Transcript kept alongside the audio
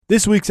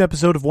This week's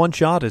episode of One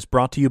Shot is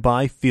brought to you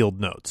by Field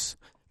Notes.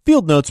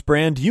 Field Notes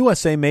brand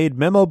USA-made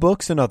memo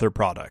books and other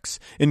products,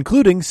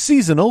 including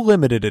seasonal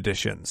limited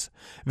editions.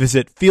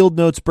 Visit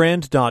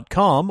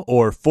fieldnotesbrand.com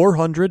or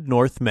 400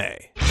 North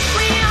May.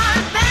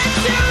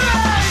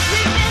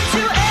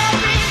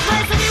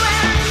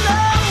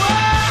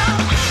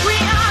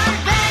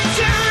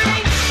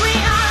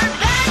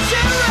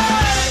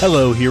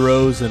 Hello,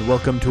 heroes, and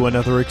welcome to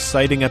another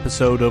exciting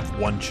episode of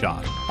One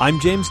Shot. I'm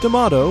James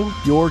D'Amato,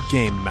 your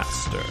Game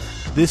Master.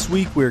 This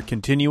week, we're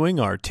continuing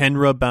our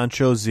Tenra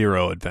Bansho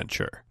Zero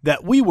adventure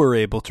that we were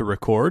able to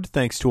record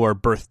thanks to our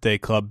Birthday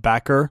Club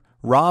backer,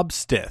 Rob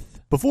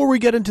Stith. Before we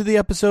get into the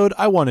episode,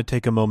 I want to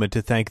take a moment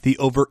to thank the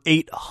over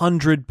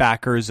 800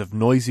 backers of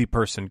Noisy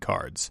Person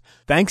cards.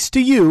 Thanks to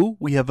you,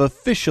 we have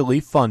officially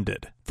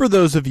funded. For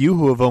those of you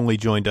who have only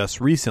joined us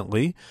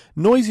recently,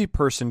 Noisy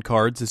Person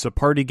Cards is a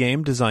party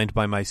game designed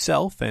by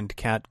myself and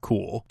Cat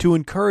Cool to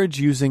encourage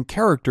using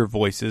character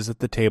voices at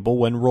the table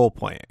when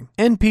role-playing.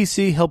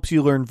 NPC helps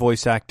you learn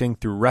voice acting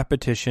through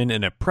repetition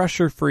in a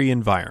pressure-free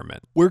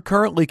environment. We're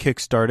currently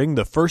kickstarting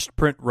the first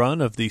print run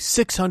of the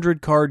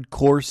 600-card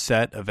core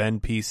set of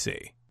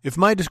NPC. If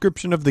my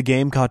description of the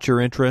game caught your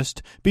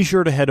interest, be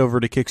sure to head over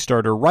to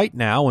Kickstarter right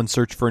now and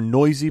search for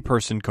Noisy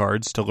Person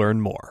Cards to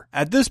learn more.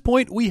 At this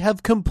point, we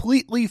have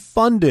completely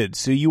funded,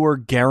 so you are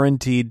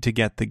guaranteed to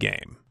get the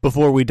game.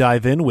 Before we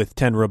dive in with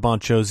Tenra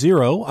Bansho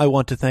Zero, I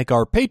want to thank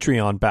our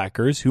Patreon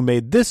backers who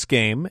made this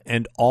game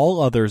and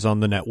all others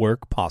on the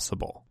network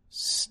possible.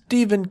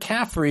 Stephen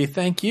Caffrey,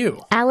 thank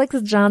you. Alex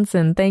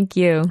Johnson, thank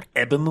you.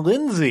 Eben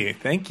Lindsay,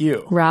 thank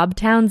you. Rob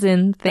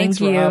Townsend,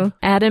 thank you. Rob.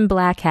 Adam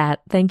Blackhat,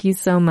 thank you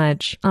so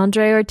much.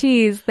 Andre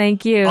Ortiz,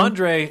 thank you.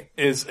 Andre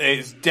is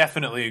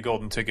definitely a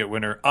golden ticket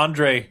winner.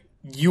 Andre,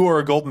 you are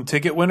a golden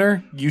ticket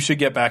winner. You should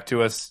get back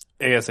to us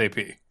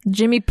ASAP.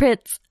 Jimmy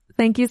Pritz,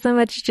 thank you so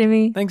much,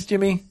 Jimmy. Thanks,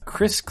 Jimmy.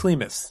 Chris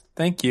Klemus,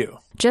 thank you.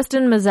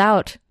 Justin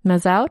Mazout.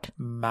 Mazout?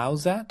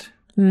 Mauzat?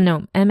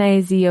 No,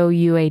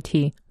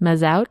 Mazouat.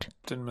 Mazout?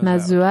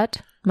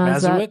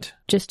 Mazuat?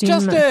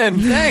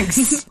 Justin,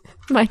 thanks.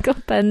 Michael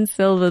Ben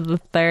Silva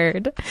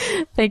III.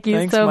 Thank you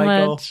Thanks, so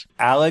Michael. much.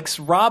 Alex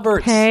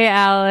Roberts. Hey,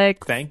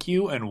 Alex. Thank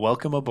you and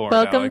welcome aboard,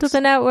 Welcome Alex. to the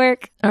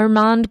network.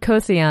 Armand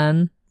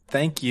Kosian.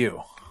 Thank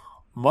you.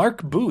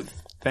 Mark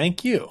Booth.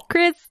 Thank you.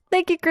 Chris.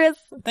 Thank you, Chris.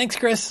 Thanks,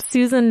 Chris.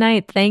 Susan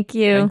Knight. Thank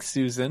you. Thanks,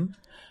 Susan.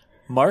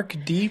 Mark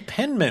D.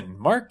 Penman.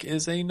 Mark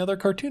is another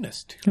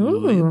cartoonist who Ooh.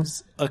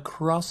 lives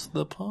across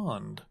the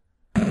pond.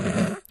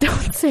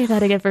 Don't say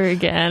that ever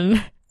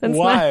again. That's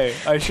Why?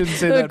 I shouldn't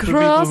say that to people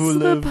across who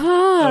the live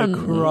pond.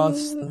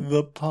 across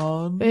the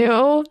pond.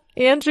 Ew.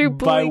 Andrew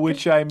Bleeker. By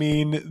which I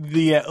mean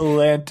the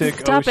Atlantic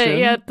Stop Ocean. it.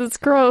 Yeah, that's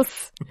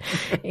gross.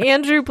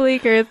 Andrew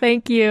Bleeker,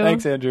 thank you.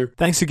 Thanks, Andrew.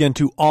 Thanks again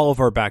to all of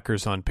our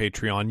backers on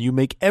Patreon. You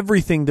make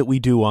everything that we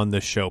do on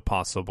this show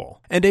possible.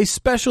 And a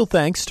special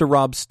thanks to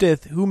Rob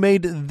Stith, who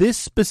made this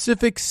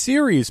specific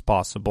series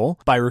possible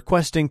by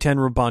requesting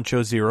Tenra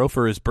Bansho Zero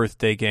for his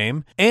birthday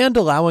game and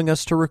allowing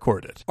us to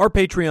record it. Our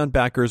Patreon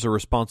backers are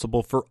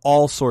responsible for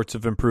all sorts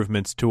of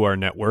improvements to our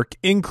network,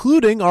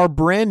 including our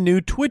brand new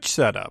Twitch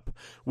setup,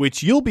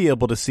 which you'll be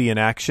able to see in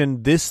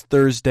action this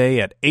Thursday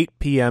at 8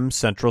 p.m.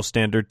 Central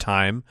Standard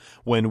Time,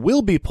 when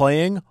we'll be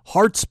playing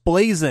Hearts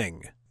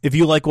Blazing. If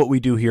you like what we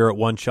do here at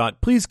One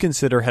Shot, please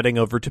consider heading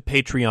over to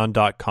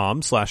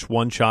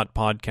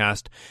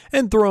patreon.com/oneshotpodcast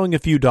and throwing a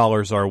few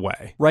dollars our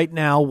way. Right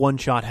now, One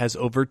Shot has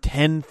over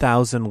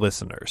 10,000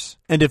 listeners.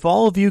 And if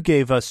all of you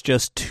gave us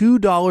just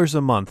 $2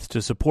 a month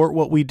to support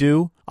what we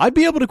do, I'd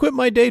be able to quit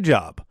my day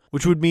job,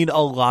 which would mean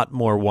a lot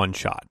more One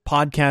Shot.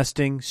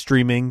 Podcasting,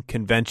 streaming,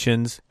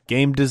 conventions,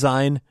 game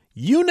design,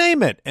 you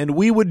name it, and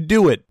we would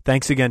do it.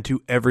 Thanks again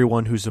to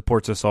everyone who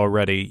supports us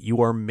already.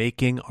 You are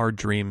making our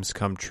dreams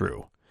come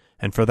true.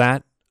 And for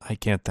that, I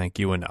can't thank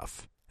you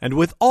enough. And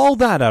with all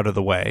that out of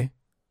the way,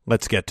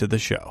 let's get to the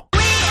show.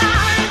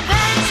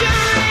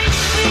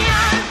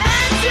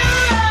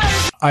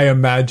 I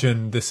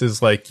imagine this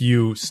is like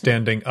you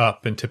standing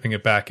up and tipping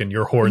it back and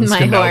your horns My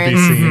can now be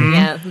horns. seen.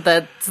 Yeah,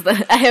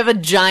 I have a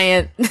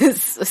giant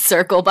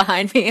circle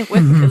behind me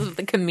with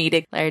the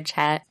comedic large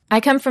hat. I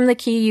come from the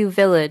Kiyu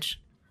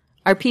village.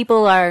 Our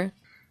people are,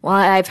 well,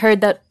 I've heard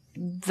that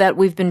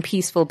we've been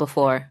peaceful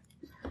before.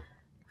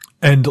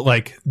 And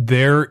like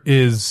there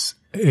is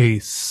a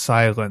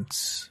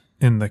silence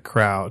in the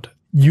crowd.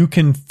 You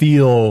can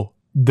feel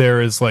there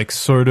is like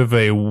sort of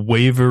a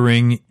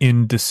wavering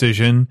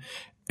indecision.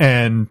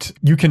 And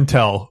you can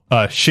tell,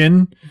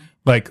 Shin,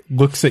 like,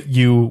 looks at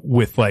you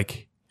with,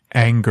 like,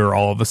 anger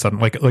all of a sudden,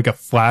 like a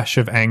flash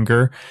of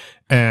anger,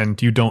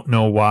 and you don't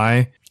know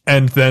why.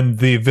 And then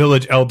the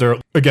village elder,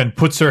 again,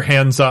 puts her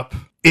hands up.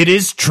 It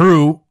is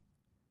true.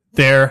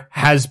 There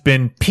has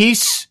been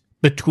peace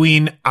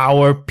between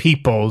our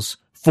peoples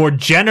for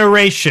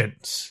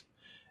generations,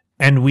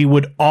 and we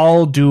would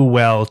all do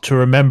well to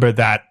remember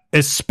that,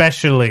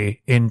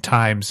 especially in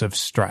times of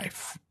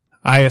strife.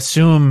 I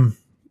assume,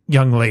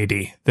 young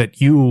lady,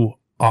 that you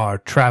are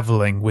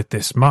traveling with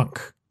this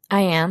monk.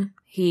 I am.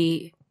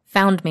 He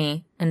found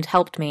me and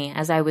helped me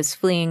as I was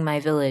fleeing my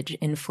village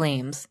in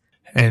flames.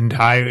 And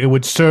it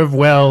would serve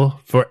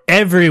well for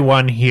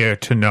everyone here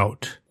to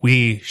note.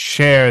 We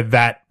share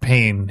that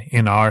pain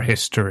in our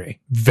history.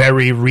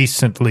 Very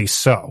recently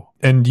so.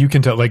 And you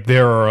can tell, like,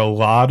 there are a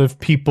lot of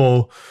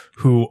people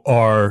who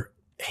are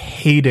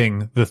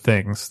hating the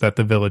things that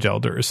the village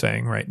elder is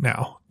saying right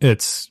now.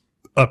 It's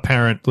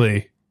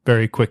apparently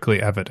very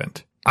quickly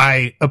evident.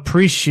 I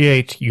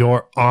appreciate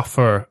your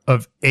offer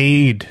of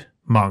aid,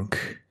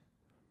 monk,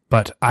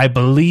 but I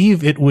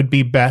believe it would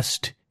be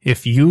best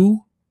if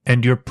you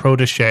and your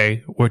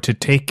protege were to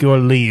take your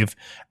leave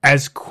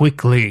as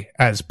quickly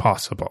as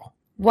possible.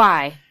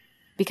 Why?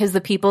 Because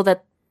the people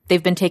that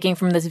they've been taking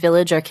from this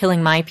village are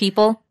killing my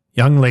people?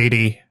 Young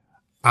lady,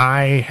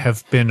 I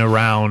have been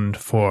around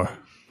for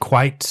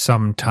quite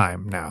some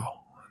time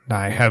now.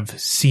 I have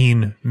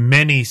seen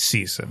many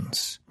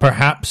seasons.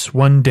 Perhaps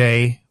one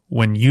day,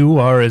 when you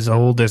are as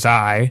old as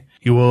I,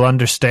 you will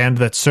understand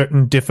that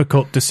certain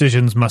difficult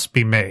decisions must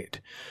be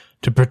made.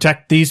 To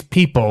protect these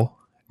people,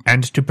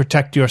 and to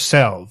protect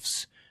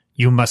yourselves,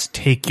 you must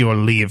take your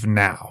leave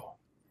now.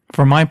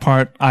 For my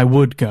part, I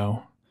would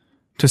go,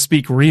 to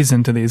speak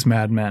reason to these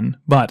madmen,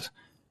 but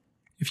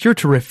if you're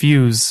to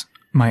refuse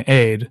my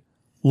aid,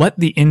 let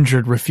the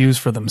injured refuse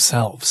for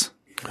themselves.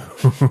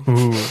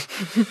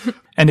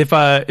 And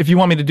if you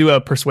want me to do a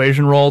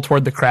persuasion roll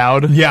toward the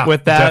crowd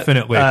with that,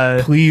 definitely.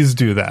 Please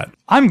do that.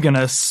 I'm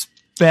gonna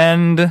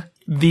spend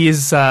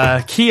these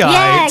ki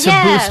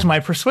to boost my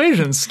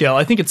persuasion skill.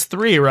 I think it's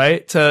 3,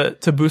 right?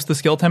 To boost the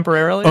skill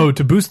temporarily? Oh,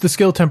 to boost the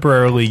skill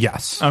temporarily,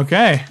 yes.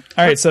 Okay.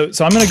 All right, so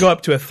I'm going to go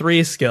up to a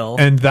 3 skill.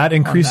 And that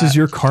increases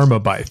your karma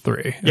by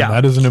 3. And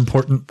that is an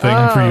important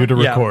thing for you to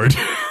record.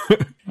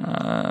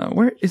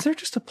 Where is there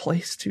just a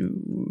place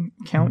to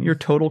count your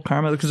total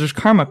karma? Because there's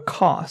karma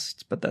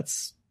cost, but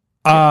that's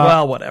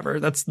well, whatever.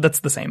 That's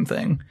the same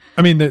thing.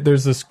 I mean,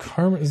 there's this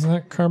karma. Isn't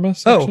that karma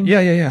section? Oh,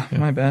 yeah.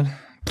 My bad.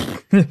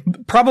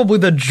 Probably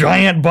the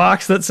giant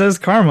box that says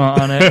karma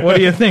on it. What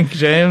do you think,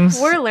 James?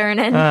 We're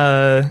learning.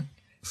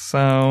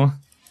 So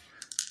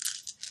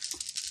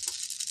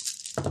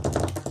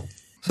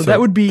that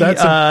would be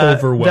that's an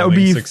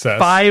overwhelming success.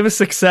 5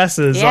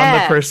 successes on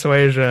the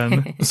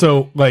persuasion.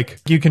 So, like,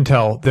 you can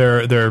tell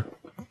there are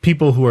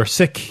people who are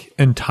sick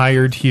and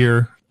tired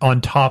here, on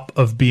top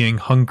of being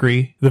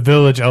hungry. The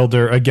village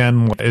elder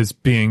again is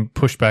being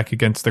pushed back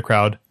against the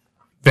crowd.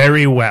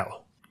 Very well.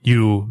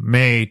 You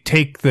may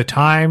take the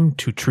time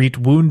to treat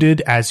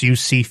wounded as you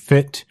see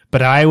fit,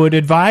 but I would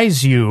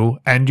advise you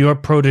and your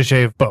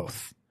protege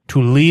both to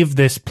leave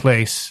this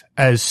place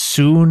as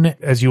soon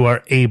as you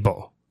are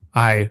able.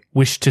 I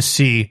wish to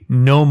see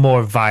no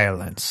more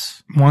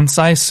violence. Once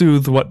I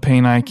soothe what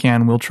pain I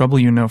can, will trouble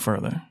you no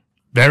further.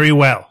 Very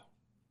well.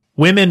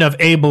 Women of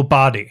able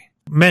body,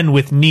 men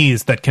with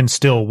knees that can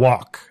still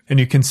walk. And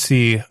you can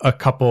see a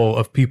couple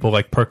of people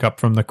like perk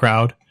up from the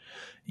crowd.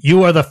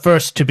 You are the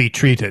first to be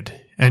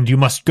treated, and you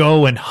must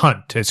go and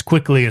hunt as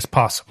quickly as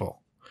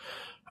possible.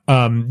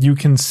 You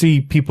can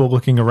see people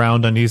looking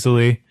around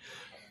uneasily.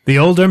 The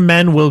older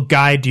men will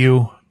guide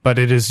you, but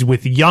it is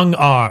with young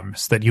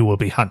arms that you will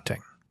be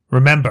hunting.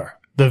 Remember,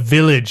 the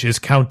village is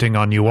counting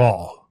on you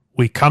all.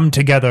 We come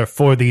together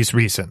for these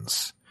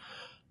reasons.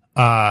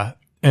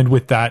 And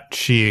with that,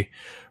 she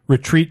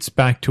retreats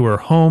back to her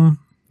home.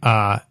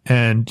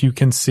 And you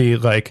can see,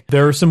 like,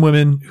 there are some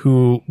women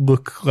who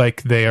look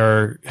like they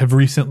have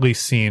recently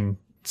seen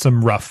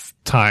some rough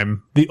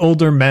time. The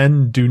older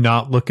men do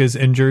not look as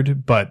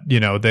injured, but,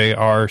 they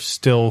are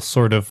still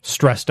sort of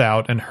stressed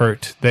out and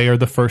hurt. They are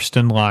the first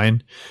in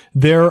line.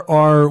 There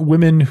are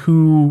women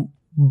who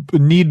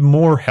need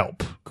more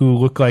help, who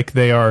look like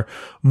they are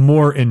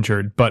more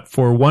injured, but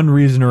for one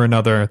reason or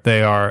another,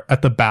 they are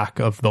at the back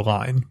of the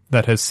line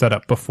that has set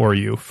up before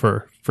you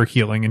for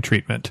healing and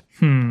treatment.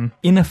 In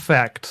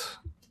effect,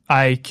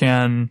 I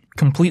can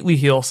completely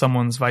heal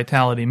someone's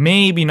vitality.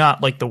 Maybe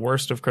not like the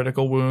worst of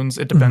critical wounds.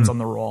 It depends on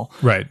the roll.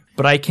 Right.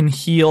 But I can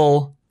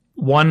heal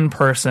one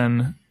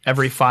person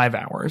every 5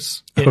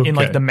 hours in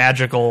like the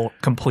magical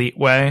complete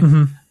way.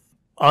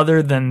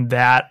 Other than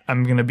that,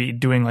 I'm going to be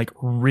doing like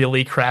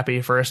really crappy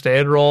first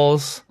aid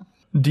rolls.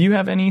 Do you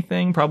have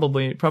anything?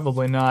 Probably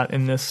not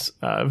in this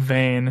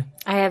vein.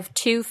 I have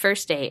 2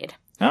 first aid.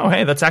 Oh,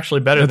 hey, that's actually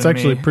better than me. That's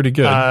actually pretty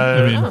good.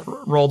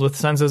 Rolled with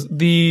senses.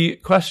 The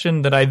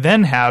question that I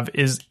then have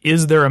is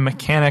there a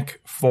mechanic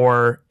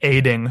for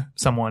aiding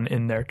someone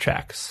in their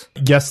checks?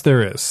 Yes,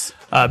 there is.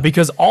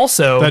 Because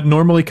also... that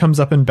normally comes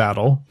up in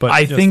battle, but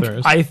I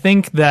I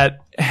think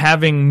that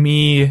having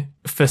me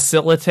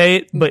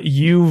facilitate, but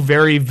you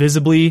very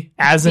visibly,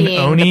 as an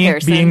Oni,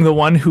 being the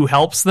one who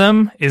helps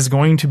them, is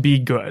going to be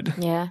good.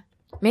 Yeah,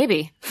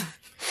 maybe.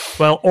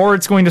 Well, or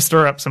it's going to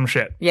stir up some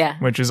shit. Yeah.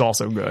 Which is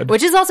also good.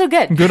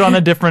 Good on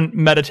a different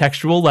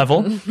metatextual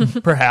level,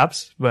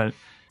 perhaps, but...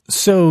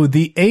 So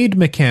the aid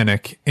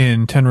mechanic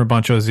in Tenra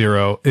Bansho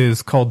 0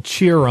 is called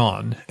Cheer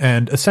On,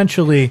 and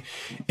essentially,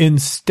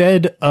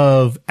 instead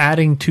of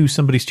adding to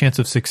somebody's chance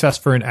of success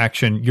for an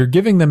action, you're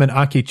giving them an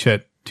Aki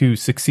chit to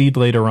succeed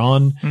later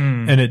on.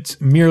 And it's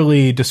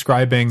merely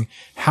describing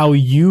how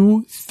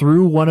you,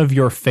 through one of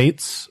your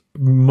fates,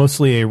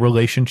 mostly a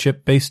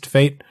relationship-based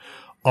fate,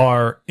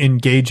 are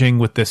engaging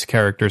with this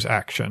character's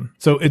action.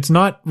 So it's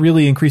not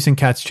really increasing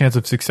Kat's chance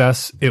of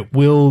success. It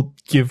will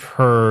give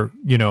her,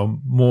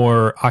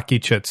 more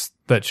Aki-chits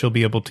that she'll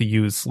be able to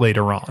use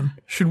later on.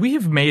 Should we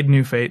have made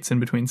new fates in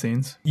between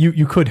scenes?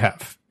 You could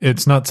have.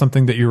 It's not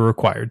something that you're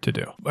required to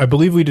do. I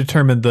believe we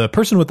determined the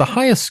person with the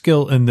highest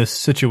skill in this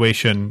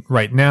situation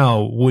right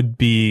now would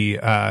be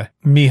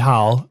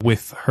Mihal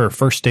with her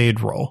first aid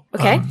roll.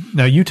 Okay.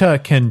 Now,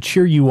 Yuta can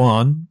cheer you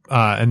on,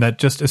 and that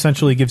just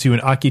essentially gives you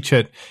an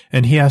Aki-chit,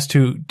 and he has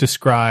to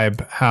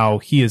describe how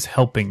he is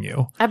helping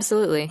you.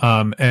 Absolutely.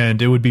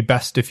 And it would be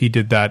best if he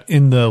did that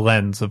in the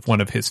lens of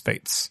one of his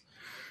fates.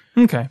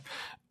 Okay.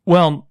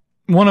 Well,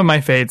 one of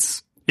my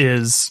fates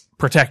is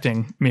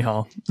protecting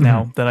Mihal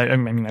now that I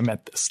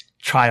met this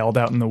child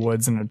out in the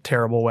woods in a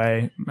terrible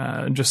way,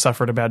 just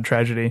suffered a bad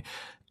tragedy.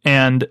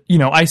 And,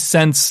 I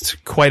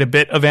sensed quite a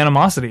bit of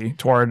animosity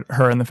toward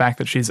her and the fact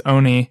that she's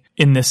Oni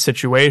in this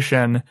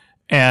situation.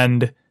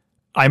 And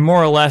I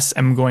more or less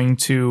am going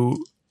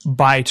to,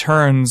 by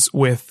turns,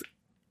 with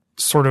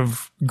sort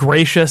of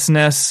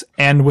graciousness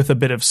and with a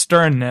bit of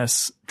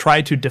sternness,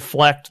 try to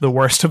deflect the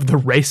worst of the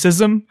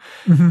racism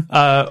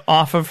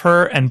off of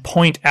her and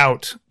point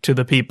out to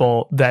the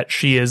people that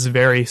she is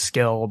very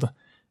skilled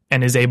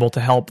and is able to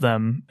help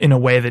them in a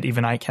way that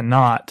even I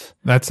cannot.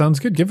 That sounds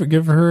good.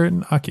 Give her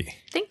an Aki.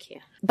 Thank you.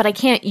 But I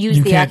can't use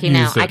You the can't Aki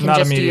now. use it. I can Not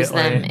just use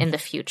immediately. them in the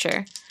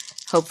future.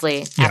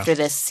 Hopefully, after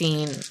this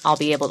scene, I'll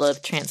be able to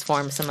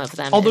transform some of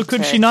them. Although,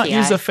 could into she not TI.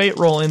 use a fate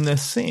roll in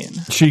this scene?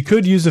 She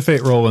could use a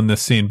fate roll in this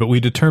scene, but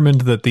we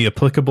determined that the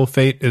applicable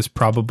fate is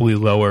probably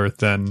lower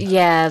than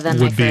than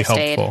would my be first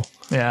helpful.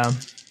 Yeah.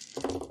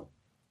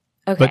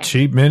 Okay. But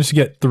she managed to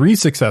get 3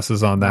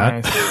 successes on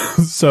that.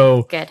 Nice.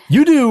 So Good.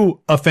 you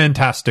do a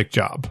fantastic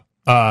job.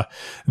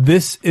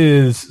 This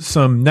is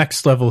some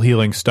next level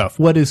healing stuff.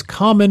 What is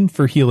common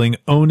for healing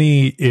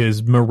Oni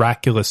is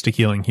miraculous to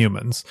healing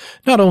humans.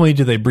 Not only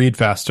do they breed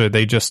faster,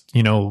 they just,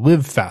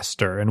 live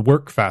faster and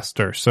work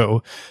faster.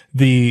 So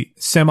the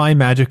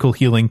semi-magical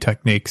healing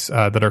techniques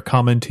that are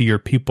common to your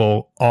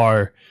people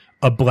are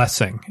a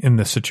blessing in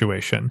this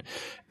situation.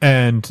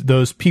 And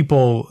those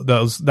people,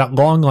 that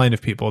long line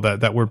of people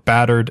that were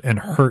battered and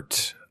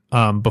hurt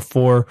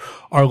before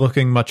are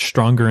looking much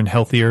stronger and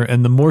healthier,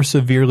 and the more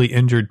severely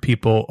injured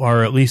people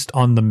are at least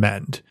on the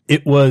mend.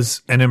 It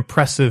was an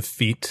impressive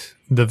feat.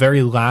 The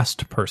very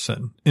last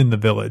person in the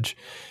village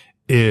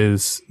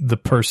is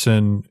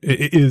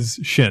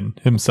Shin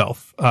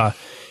himself.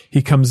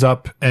 He comes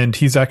up and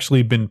he's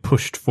actually been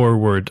pushed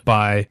forward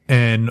by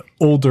an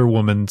older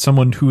woman,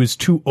 someone who is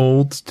too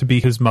old to be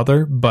his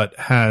mother, but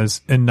has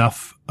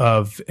enough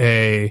of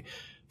a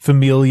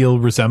familial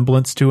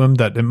resemblance to him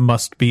that it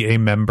must be a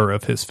member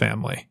of his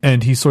family.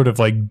 And he sort of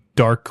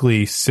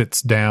darkly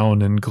sits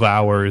down and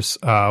glowers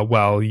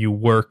while you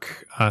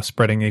work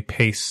spreading a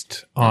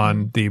paste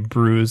on the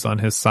bruise on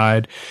his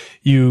side.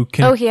 You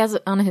can Oh, he has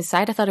it on his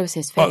side? I thought it was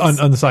his face.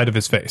 on the side of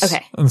his face.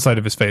 Okay. On the side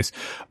of his face.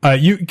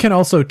 You can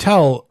also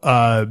tell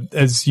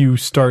as you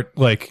start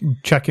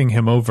checking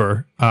him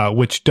over,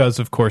 which does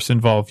of course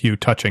involve you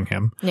touching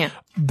him. Yeah.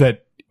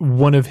 That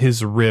one of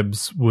his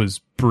ribs was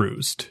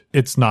bruised.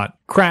 It's not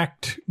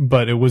cracked,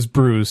 but it was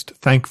bruised.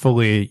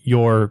 Thankfully,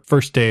 your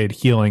first aid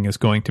healing is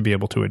going to be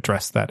able to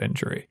address that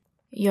injury.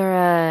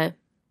 Your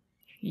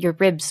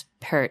ribs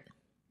hurt.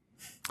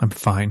 I'm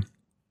fine.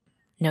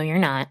 No, you're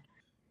not.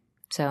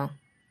 So,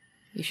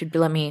 you should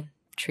let me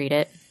treat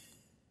it.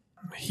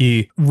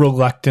 He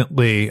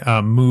reluctantly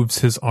moves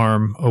his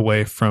arm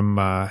away from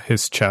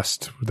his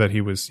chest that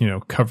he was,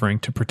 covering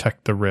to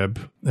protect the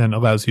rib, and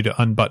allows you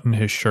to unbutton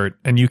his shirt.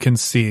 And you can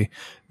see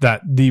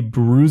that the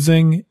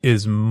bruising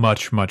is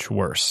much, much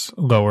worse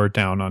lower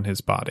down on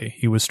his body.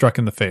 He was struck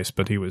in the face,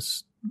 but he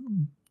was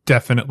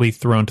definitely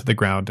thrown to the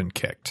ground and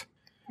kicked.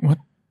 What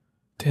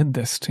did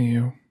this to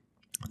you?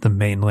 The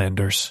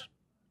mainlanders.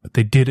 But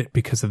they did it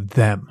because of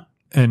them.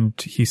 And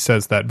he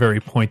says that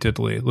very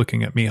pointedly,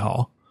 looking at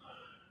Mihal.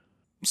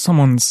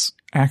 Someone's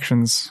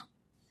actions,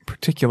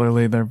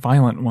 particularly their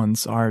violent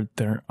ones, are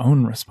their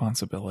own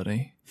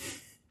responsibility.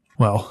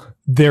 Well,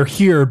 they're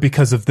here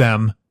because of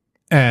them,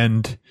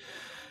 and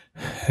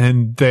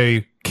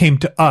they came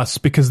to us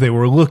because they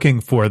were looking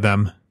for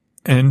them,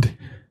 and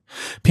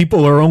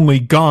people are only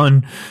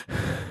gone.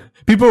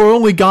 People are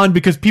only gone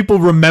because people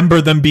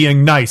remember them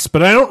being nice,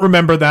 but I don't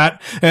remember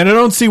that, and I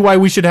don't see why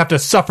we should have to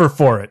suffer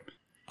for it.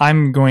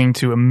 I'm going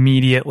to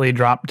immediately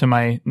drop to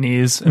my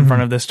knees in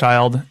front of this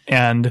child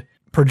and,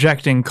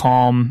 projecting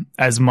calm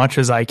as much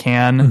as I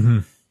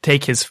can,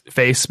 take his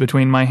face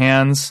between my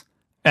hands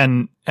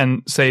and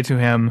say to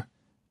him,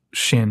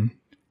 Shin,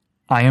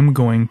 I am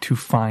going to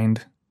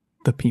find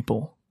the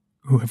people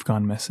who have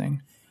gone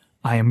missing.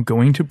 I am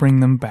going to bring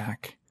them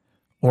back,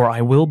 or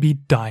I will be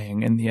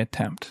dying in the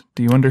attempt.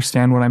 Do you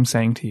understand what I'm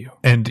saying to you?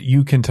 And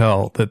you can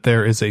tell that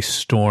there is a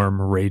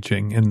storm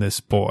raging in this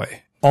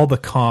boy. All the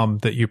calm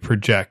that you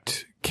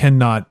project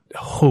cannot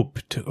hope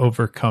to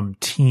overcome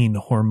teen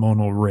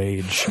hormonal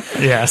rage.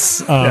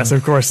 Yes. Yes,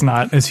 of course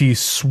not. As he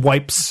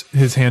swipes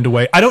his hand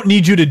away. I don't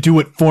need you to do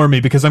it for me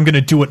because I'm going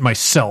to do it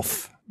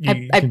myself.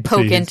 I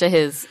poke into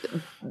his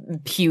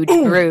huge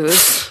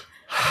bruise.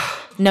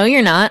 No,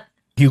 you're not.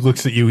 He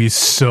looks at you. He's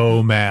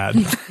so mad.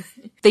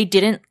 They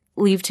didn't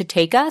leave to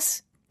take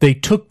us? They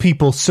took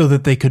people so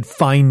that they could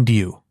find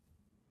you.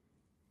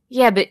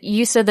 Yeah, but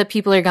you said that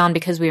people are gone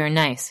because we were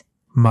nice.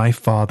 My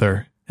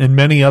father and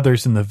many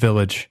others in the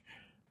village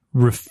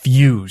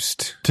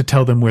refused to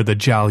tell them where the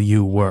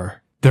Jiaoyu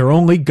were. They're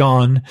only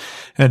gone,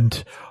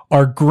 and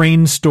our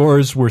grain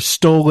stores were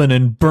stolen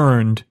and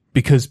burned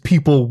because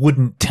people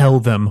wouldn't tell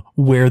them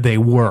where they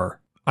were.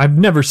 I've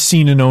never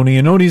seen an Oni,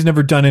 and Oni's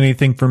never done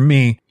anything for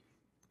me.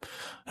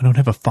 I don't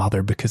have a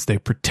father because they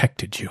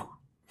protected you.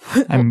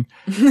 I'm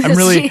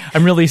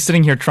really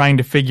sitting here trying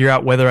to figure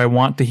out whether I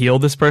want to heal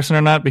this person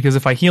or not, because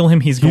if I heal him,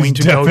 he's going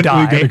to go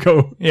die. Gonna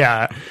go.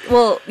 Yeah.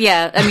 Well,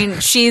 yeah. I mean,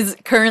 she's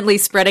currently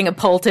spreading a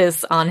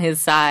poultice on his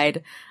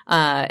side,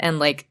 and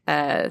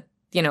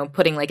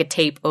putting like a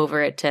tape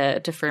over it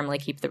to firmly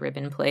keep the rib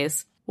in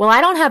place. Well,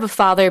 I don't have a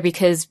father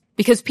because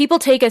people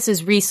take us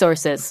as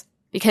resources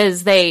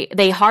because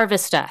they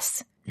harvest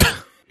us.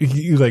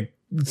 You like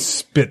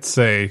spits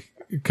a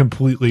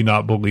completely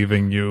not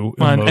believing you.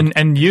 Well,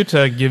 and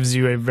Yuta gives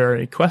you a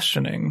very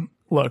questioning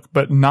look,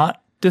 but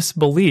not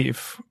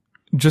disbelief,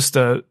 just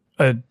a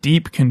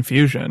deep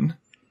confusion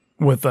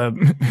with a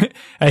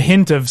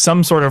hint of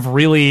some sort of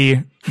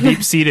really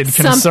deep-seated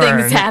concern.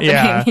 Something's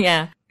happening,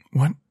 yeah.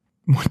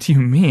 What do you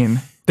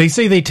mean? They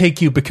say they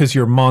take you because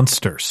you're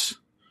monsters.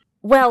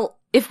 Well,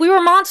 if we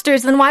were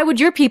monsters, then why would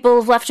your people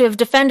have left to have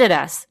defended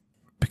us?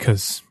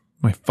 Because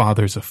my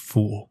father's a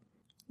fool.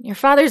 Your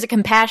father's a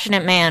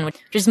compassionate man, which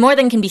is more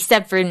than can be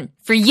said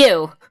for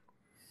you.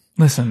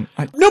 Listen,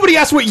 nobody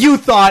asked what you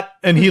thought,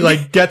 and he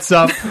gets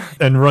up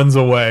and runs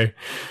away.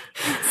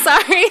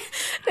 Sorry,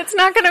 it's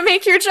not going to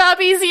make your job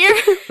easier.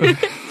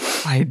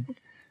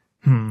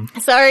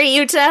 Sorry,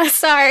 Yuta.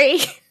 Sorry.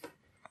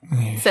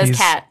 Says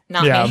Cat,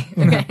 not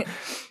me. Okay.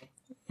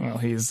 Well,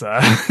 he's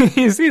a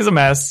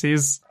mess.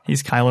 He's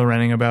Kylo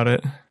Renning about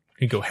it.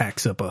 He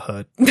hacks up a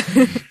hut.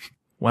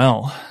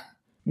 Well,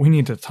 we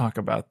need to talk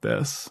about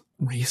this.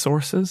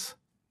 Resources?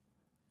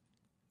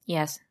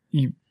 Yes.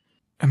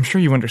 I'm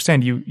sure you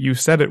understand. You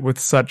said it with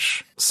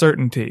such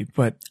certainty,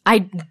 but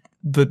I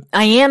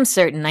am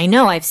certain. I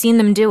know. I've seen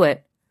them do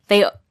it.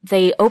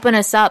 They open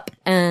us up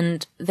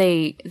and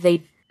they're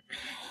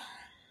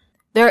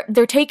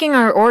taking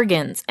our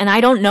organs, and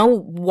I don't know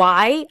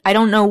why. I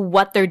don't know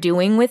what they're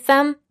doing with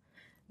them,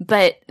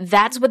 but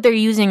that's what they're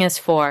using us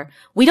for.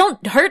 We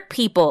don't hurt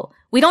people.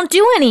 We don't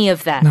do any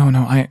of that. No,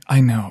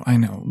 I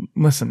know.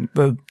 Listen,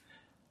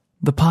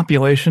 the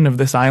population of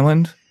this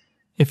island,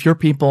 if your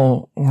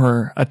people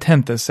were a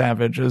tenth as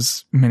savage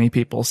as many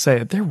people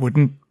say, there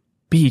wouldn't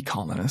be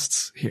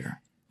colonists here.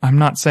 I'm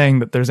not saying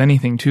that there's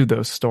anything to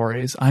those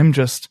stories. I'm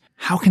just,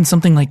 how can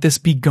something like this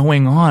be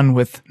going on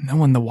with no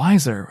one the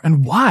wiser?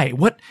 And why?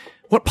 What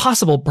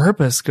possible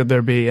purpose could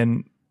there be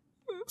in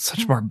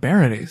such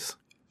barbarities?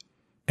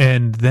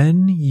 And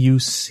then you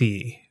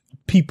see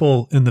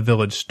people in the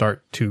village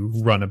start to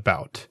run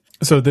about.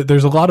 So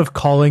there's a lot of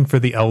calling for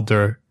the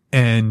elder,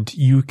 and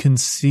you can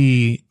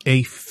see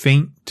a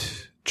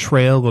faint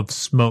trail of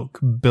smoke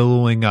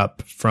billowing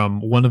up from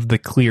one of the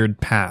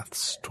cleared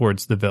paths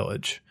towards the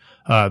village.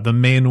 The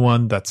main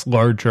one that's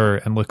larger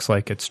and looks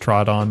like it's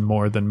trod on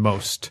more than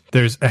most.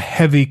 There's a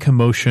heavy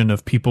commotion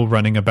of people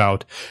running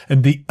about,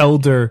 and the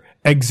elder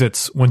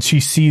exits when she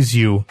sees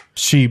you.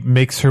 She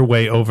makes her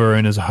way over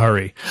in a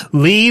hurry.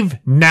 Leave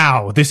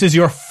now. This is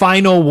your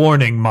final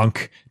warning,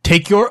 monk.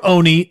 Take your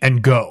Oni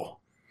and go.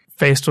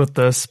 Faced with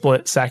the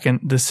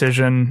split-second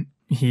decision,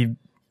 he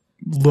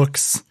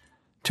looks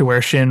to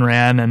where Shin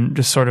ran and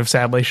just sort of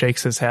sadly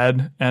shakes his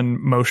head and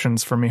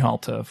motions for Mihal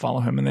to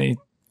follow him, and they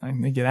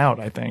get out,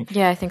 I think.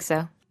 Yeah, I think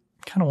so.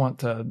 Kind of want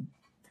to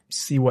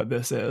see what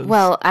this is.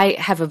 Well, I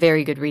have a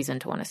very good reason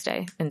to want to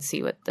stay and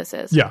see what this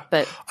is. Yeah,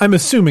 but I'm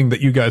assuming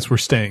that you guys were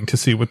staying to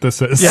see what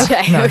this is. Yeah.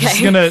 Okay, no, okay.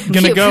 Just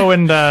gonna go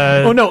and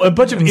oh no, a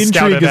bunch of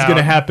intrigue is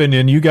gonna happen,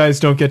 and you guys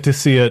don't get to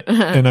see it,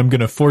 and I'm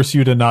gonna force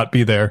you to not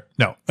be there.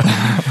 No.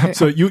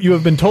 So you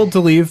have been told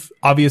to leave.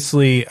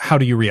 Obviously, how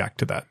do you react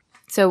to that?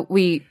 So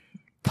we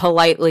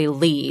politely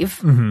leave.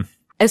 Mm-hmm.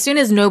 As soon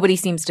as nobody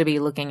seems to be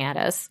looking at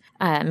us,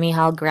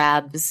 Mihal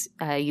grabs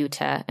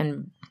Yuta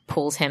and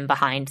pulls him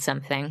behind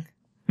something.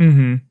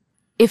 Mm-hmm.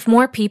 If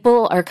more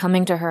people are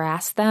coming to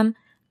harass them,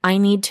 I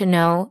need to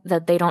know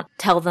that they don't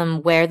tell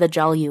them where the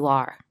Jiaoyu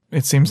are.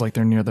 It seems like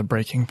they're near the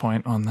breaking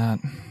point on that.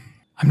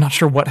 I'm not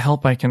sure what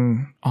help I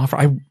can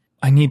offer.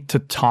 I need to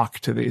talk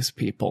to these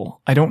people.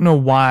 I don't know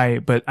why,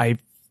 but I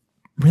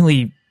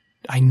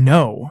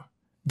know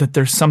that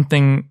there's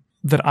something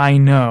that I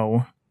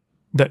know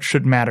that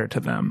should matter to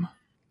them.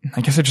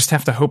 I guess I just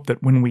have to hope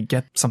that when we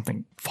get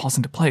something falls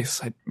into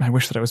place. I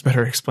wish that I was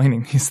better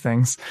explaining these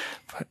things,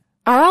 but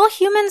are all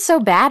humans so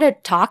bad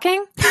at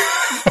talking?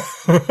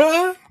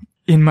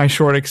 In my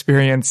short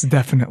experience,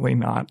 definitely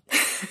not.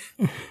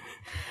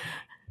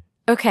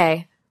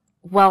 Okay.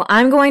 Well,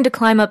 I'm going to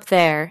climb up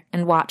there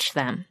and watch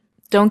them.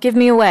 Don't give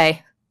me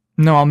away.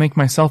 No, I'll make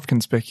myself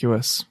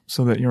conspicuous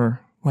so that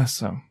you're less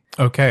so.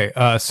 Okay,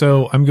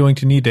 so I'm going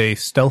to need a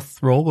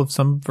stealth roll of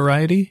some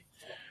variety.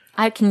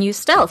 I can use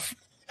stealth.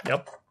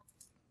 Yep.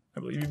 I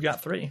believe you've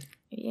got 3.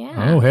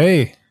 Yeah. Oh,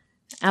 hey.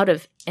 Out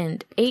of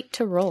and 8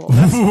 to roll.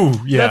 Ooh,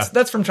 yeah.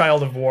 That's from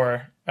Child of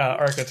War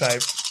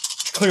archetype.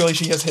 Clearly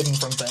she has hidden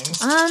from things.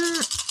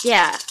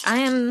 Yeah, I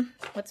am,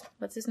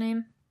 what's his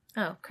name?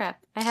 Oh, crap.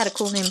 I had a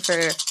cool name for,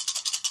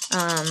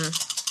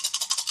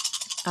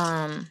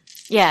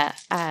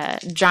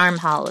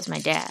 Jarmhal is my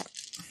dad.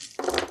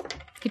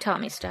 He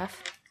taught me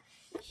stuff.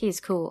 He's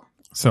cool.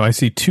 So I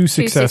see two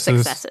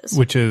successes,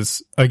 which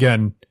is,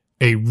 again,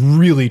 a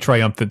really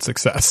triumphant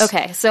success.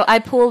 Okay, so I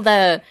pull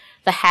the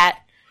hat,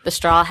 the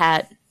straw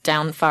hat,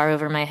 down far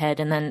over my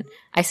head, and then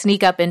I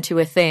sneak up into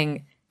a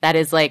thing that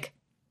is like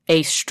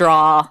a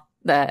straw,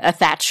 a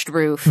thatched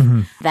roof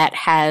that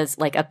has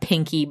like a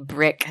pinky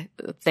brick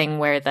thing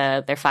where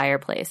their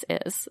fireplace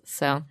is.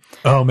 So,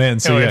 oh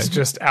man, so it's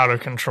just out of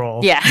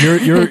control. Yeah,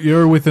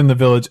 you're within the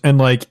village, and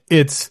like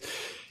it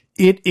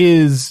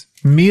is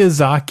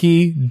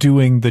Miyazaki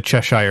doing the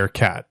Cheshire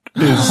Cat.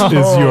 Is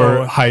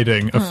your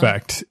hiding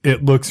effect.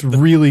 It looks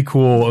really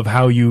cool of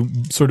how you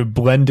sort of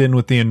blend in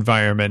with the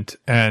environment,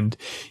 and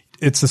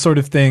it's the sort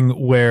of thing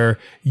where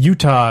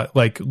Utah,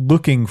 like,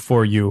 looking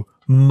for you,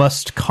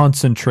 must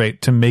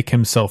concentrate to make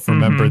himself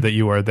remember that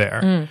you are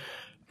there.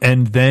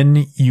 And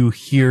then you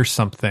hear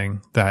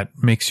something that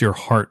makes your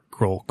heart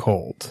grow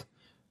cold.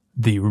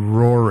 The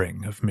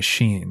roaring of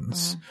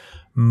machines.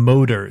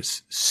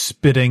 Motors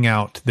spitting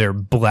out their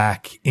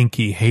black,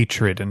 inky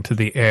hatred into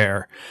the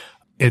air.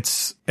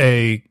 It's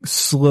a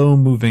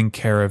slow-moving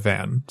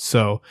caravan,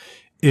 so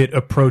it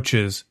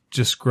approaches,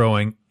 just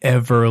growing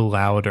ever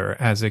louder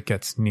as it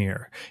gets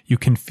near. You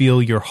can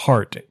feel your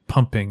heart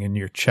pumping in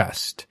your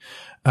chest.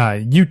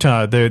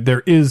 Utah,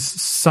 there is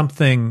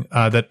something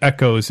that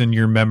echoes in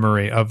your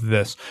memory of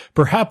this.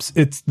 Perhaps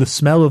it's the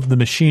smell of the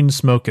machine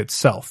smoke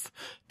itself,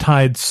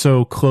 tied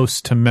so close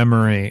to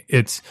memory.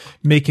 It's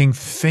making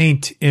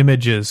faint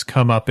images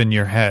come up in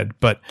your head,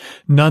 but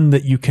none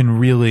that you can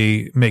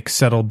really make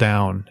settle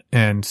down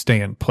and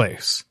stay in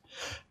place.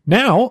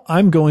 Now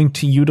I'm going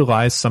to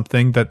utilize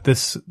something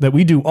that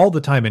we do all the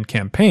time in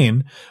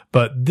campaign,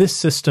 but this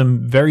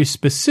system very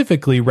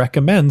specifically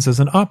recommends as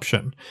an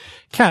option.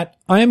 Kat,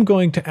 I am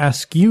going to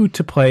ask you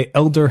to play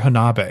Elder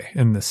Hanabe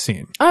in this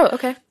scene. Oh,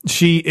 okay.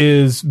 She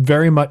is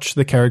very much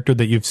the character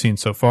that you've seen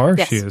so far.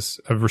 Yes. She is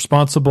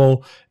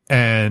responsible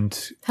and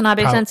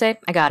Hanabe-sensei,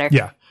 I got her.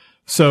 Yeah.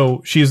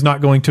 So she is not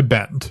going to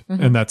bend,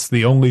 and that's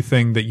the only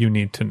thing that you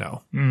need to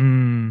know.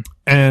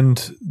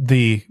 And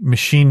the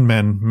machine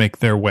men make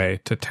their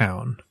way to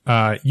town.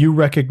 You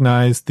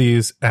recognize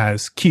these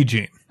as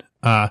Kijin.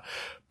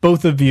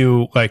 Both of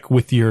you, like,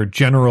 with your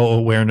general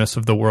awareness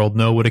of the world,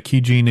 know what a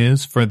Kijin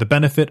is. For the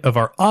benefit of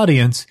our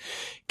audience,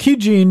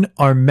 Kijin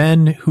are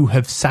men who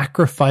have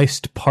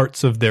sacrificed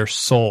parts of their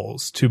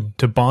souls to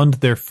bond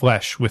their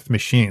flesh with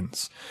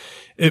machines.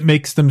 It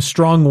makes them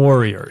strong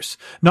warriors.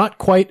 Not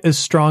quite as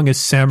strong as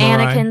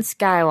samurai. Anakin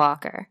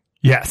Skywalker.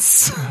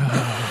 Yes.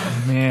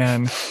 Oh,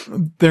 man.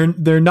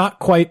 They're not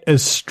quite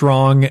as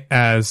strong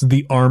as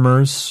the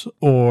armors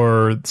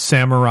or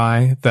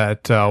samurai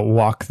that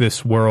walk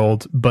this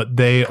world, but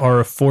they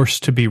are a force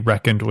to be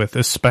reckoned with,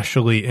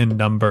 especially in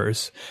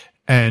numbers.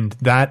 And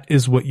that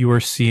is what you are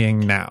seeing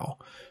now.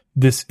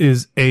 This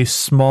is a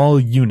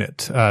small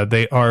unit.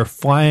 They are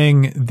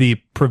flying the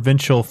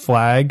provincial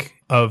flag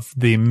of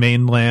the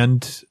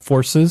mainland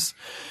forces.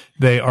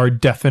 They are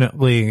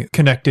definitely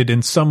connected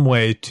in some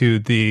way to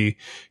the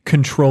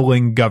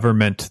controlling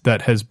government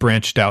that has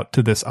branched out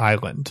to this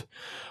island.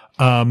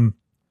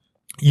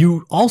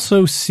 You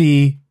also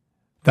see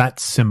that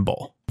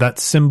symbol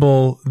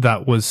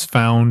that was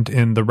found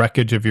in the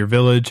wreckage of your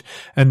village,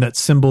 and that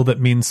symbol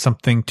that means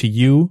something to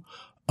you,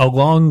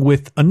 along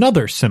with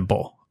another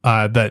symbol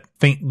that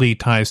faintly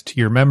ties to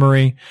your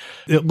memory.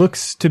 It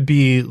looks to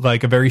be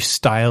like a very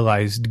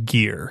stylized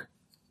gear.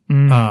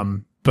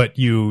 But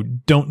you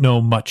don't know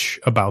much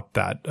about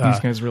that. These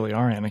guys really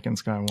are Anakin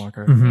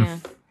Skywalker. Yeah.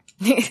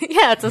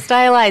 Yeah, it's a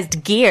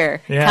stylized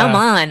gear. Yeah. Come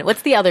on.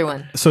 What's the other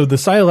one? So the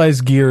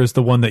stylized gear is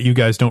the one that you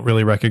guys don't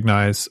really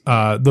recognize.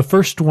 The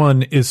first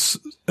one is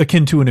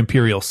akin to an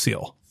imperial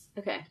seal.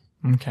 Okay.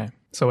 Okay.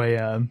 So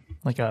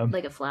like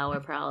a flower,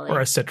 probably. or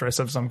a citrus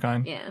of some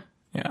kind. Yeah.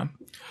 Yeah.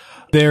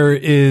 There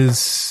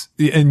is,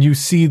 and you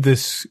see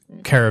this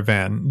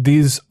caravan.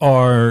 These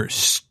are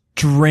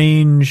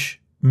strange,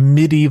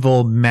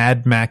 medieval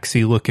Mad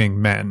Maxy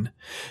looking men.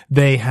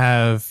 They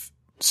have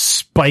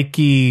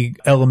spiky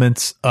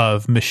elements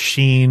of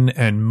machine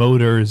and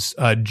motors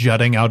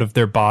jutting out of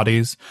their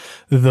bodies.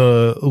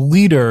 The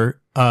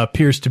leader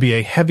appears to be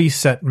a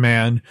heavy-set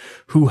man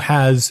who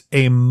has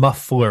a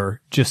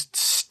muffler just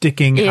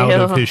sticking out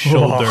of his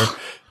shoulder,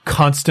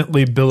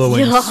 constantly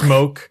billowing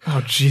smoke.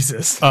 Oh,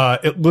 Jesus.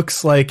 It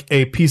looks like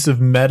a piece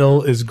of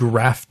metal is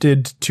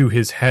grafted to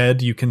his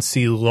head. You can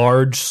see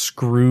large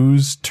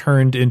screws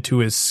turned into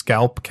his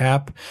scalp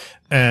cap,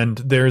 and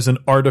there's an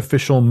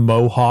artificial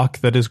mohawk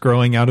that is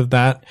growing out of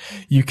that.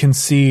 You can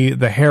see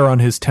the hair on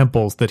his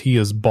temples that he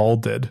is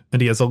balded,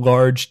 and he has a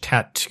large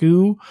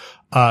tattoo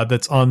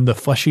that's on the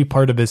fleshy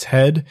part of his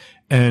head,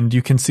 and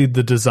you can see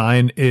the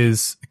design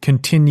is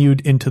continued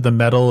into the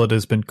metal. It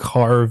has been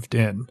carved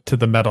in to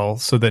the metal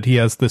so that he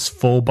has this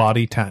full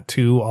body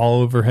tattoo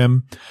all over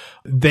him.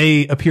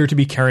 They appear to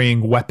be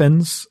carrying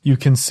weapons. You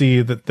can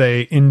see that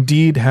they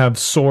indeed have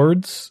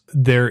swords.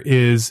 There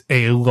is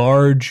a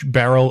large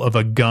barrel of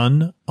a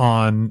gun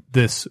on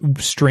this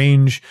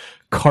strange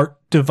cart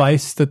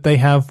device that they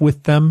have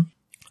with them.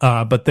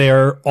 But they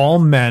are all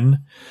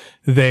men.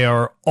 They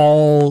are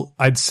all,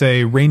 I'd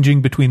say,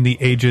 ranging between the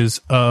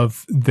ages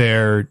of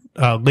their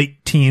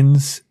late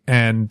teens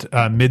and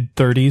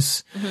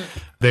mid-30s.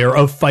 They are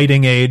of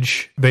fighting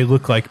age. They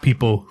look like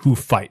people who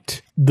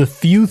fight. The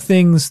few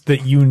things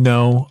that you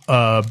know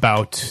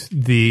about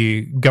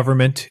the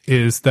government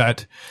is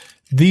that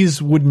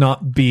these would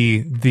not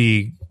be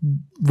the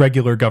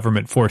regular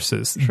government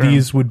forces. Sure.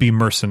 These would be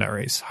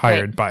mercenaries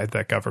hired by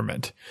the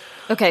government.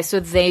 Okay, so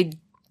they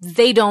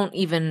don't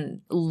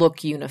even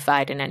look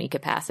unified in any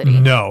capacity.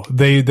 No,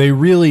 they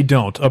really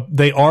don't.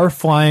 They are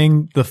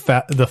flying the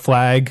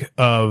flag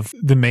of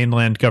the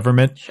mainland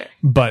government, sure,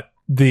 but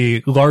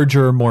the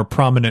larger, more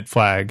prominent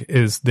flag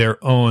is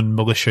their own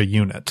militia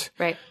unit,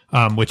 right?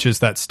 Which is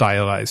that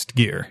stylized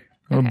gear.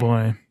 Okay. Oh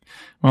boy.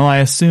 Well, I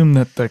assume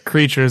that the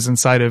creatures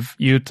inside of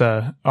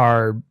Yuta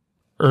are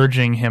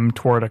urging him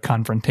toward a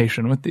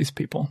confrontation with these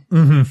people.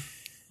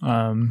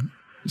 Mm-hmm.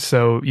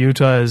 So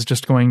Yuta is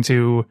just going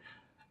to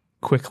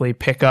quickly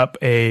pick up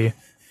a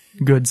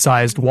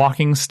good-sized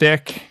walking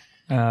stick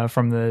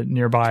from the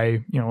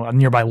nearby, a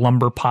nearby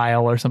lumber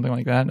pile or something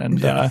like that,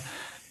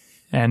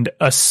 and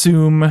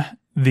assume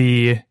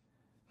the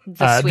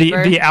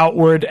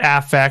outward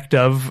affect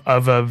of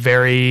a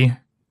very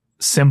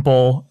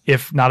simple,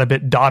 if not a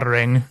bit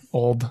doddering,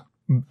 old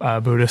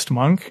Buddhist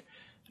monk,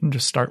 and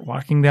just start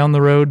walking down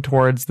the road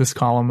towards this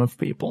column of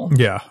people.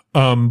 Yeah.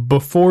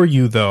 Before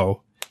you,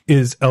 though,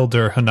 is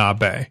Elder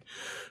Hanabe,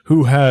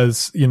 who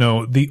has,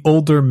 the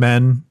older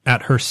men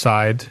at her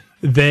side.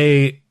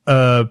 They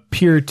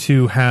appear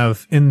to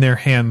have in their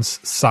hands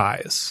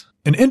sais.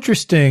 An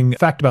interesting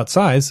fact about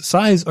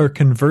sais are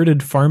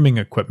converted farming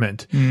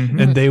equipment,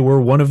 and they were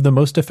one of the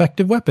most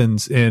effective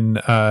weapons in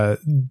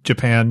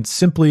Japan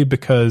simply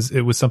because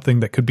it was something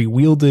that could be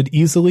wielded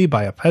easily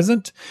by a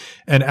peasant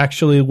and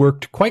actually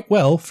worked quite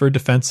well for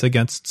defense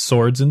against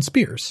swords and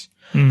spears.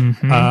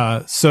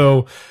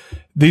 So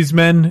these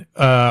men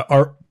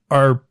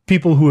are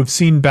people who have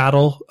seen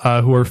battle,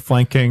 who are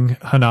flanking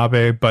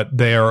Hanabe, but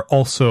they are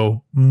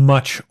also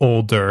much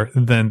older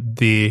than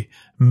the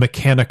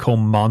mechanical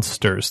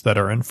monsters that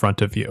are in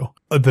front of you.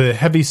 The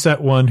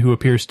heavyset one, who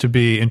appears to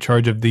be in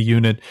charge of the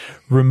unit,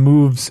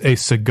 removes a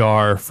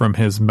cigar from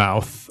his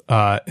mouth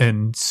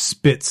and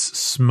spits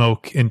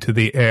smoke into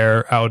the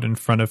air out in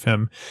front of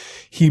him.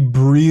 He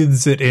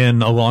breathes it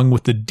in along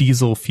with the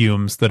diesel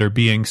fumes that are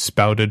being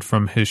spouted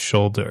from his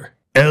shoulder.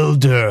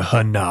 Elder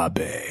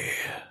Hanabe.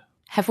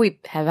 Have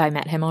I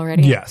met him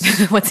already?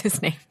 Yes. What's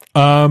his name?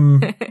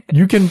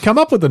 You can come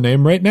up with a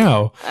name right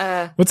now.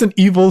 What's an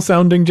evil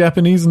sounding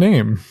Japanese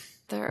name?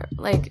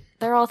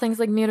 They're all things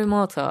like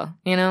Mirumoto,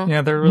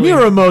 Yeah, they're really...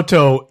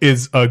 Mirumoto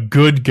is a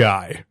good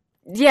guy.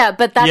 Yeah,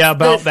 but that's... Yeah,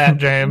 about that,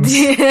 James.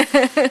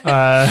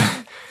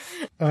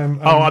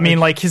 I mean,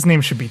 like, his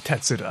name should be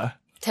Tetsuda.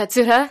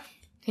 Tetsuda?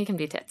 He can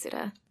be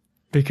Tetsuda.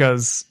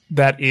 Because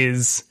that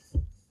is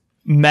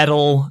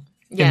metal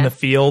in the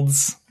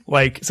fields.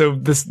 Like, so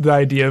the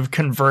idea of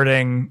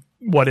converting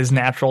what is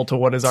natural to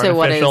what is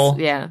artificial.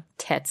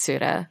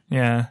 Tetsuda.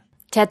 Yeah.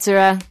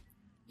 Tetsura,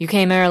 you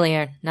came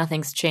earlier.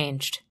 Nothing's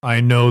changed. I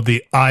know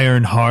the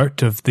iron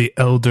heart of the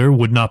elder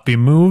would not be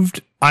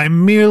moved. I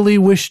merely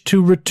wish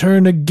to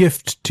return a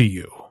gift to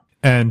you.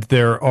 And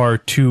there are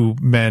two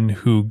men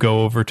who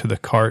go over to the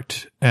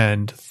cart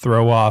and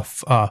throw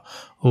off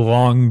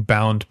long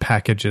bound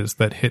packages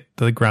that hit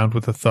the ground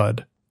with a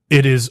thud.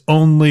 It is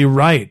only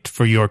right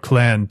for your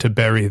clan to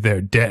bury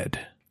their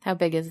dead. How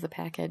big is the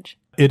package?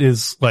 It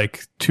is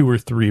like 2 or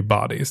 3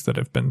 bodies that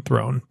have been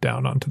thrown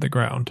down onto the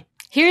ground.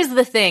 Here's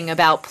the thing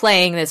about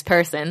playing this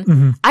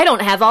person. I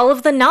don't have all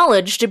of the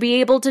knowledge to be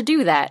able to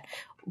do that.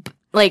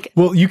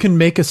 Well, you can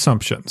make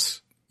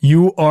assumptions.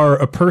 You are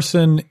a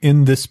person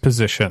in this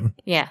position.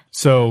 Yeah.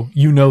 So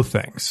you know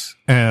things,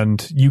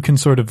 and you can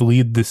sort of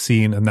lead the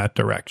scene in that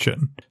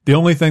direction. The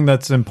only thing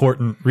that's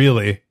important,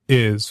 really,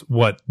 is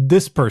what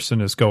this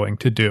person is going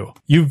to do.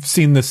 You've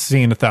seen this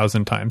scene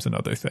 1,000 times in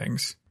other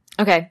things.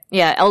 Okay.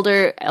 Yeah.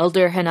 Elder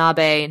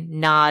Hanabe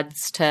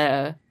nods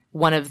to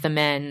one of the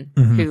men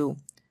who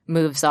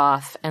moves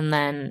off, and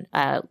then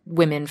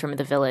women from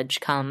the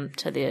village come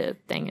to the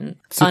thing and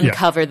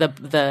uncover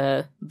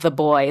the the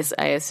boys,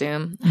 I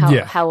assume.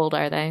 How old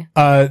are they?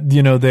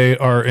 They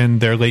are in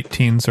their late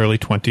teens, early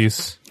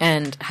 20s.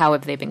 And how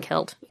have they been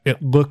killed?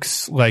 It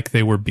looks like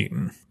they were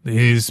beaten.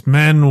 These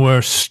men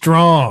were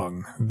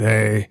strong.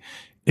 They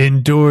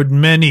endured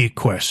many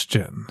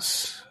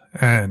questions.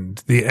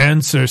 And the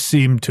answer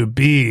seemed to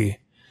be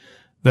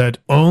that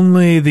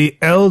only the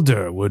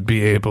Elder would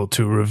be able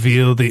to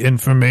reveal the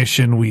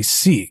information we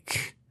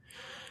seek.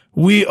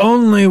 We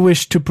only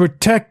wish to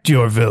protect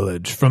your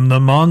village from the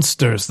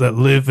monsters that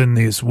live in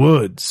these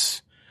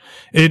woods.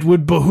 It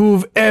would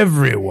behoove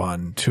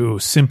everyone to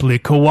simply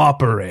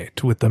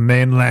cooperate with the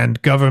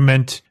mainland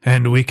government,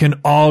 and we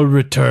can all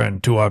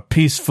return to our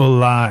peaceful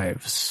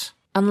lives.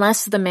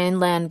 Unless the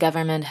mainland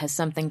government has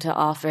something to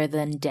offer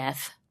than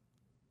death,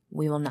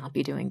 we will not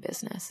be doing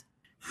business.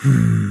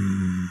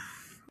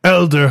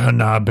 Elder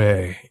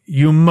Hanabe,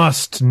 you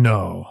must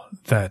know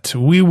that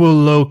we will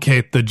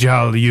locate the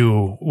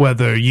Jiaoyu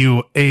whether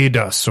you aid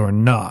us or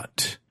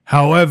not.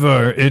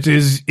 However, it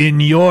is in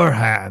your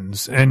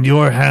hands, and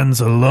your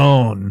hands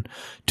alone,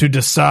 to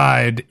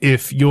decide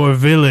if your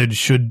village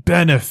should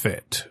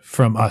benefit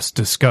from us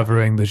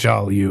discovering the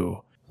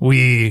Jiaoyu.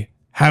 We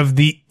have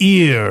the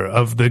ear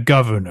of the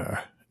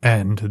governor,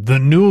 and the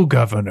new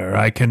governor,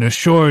 I can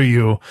assure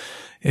you,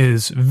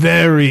 is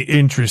very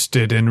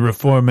interested in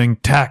reforming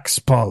tax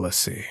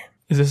policy.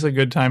 Is this a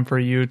good time for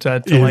you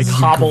to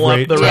hobble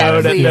up the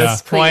road at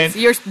this point?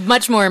 You're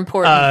much more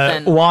important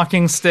than...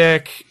 Walking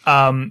stick.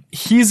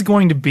 He's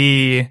going to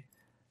be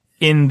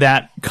in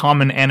that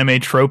common anime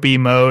tropey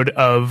mode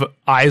of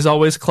eyes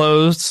always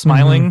closed,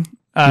 smiling.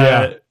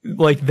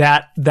 Like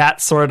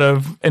that sort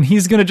of... And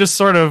he's going to just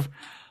sort of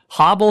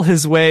hobble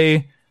his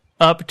way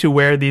up to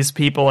where these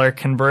people are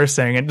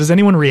conversing. And does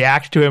anyone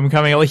react to him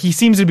coming? Like, he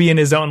seems to be in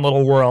his own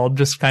little world,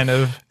 just kind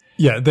of...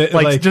 Yeah,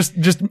 just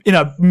in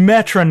a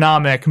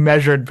metronomic,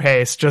 measured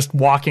pace, just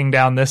walking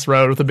down this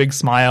road with a big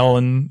smile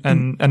and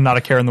not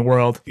a care in the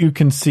world. You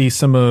can see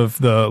some of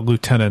the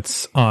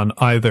lieutenants on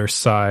either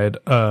side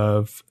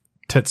of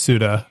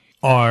Tetsuda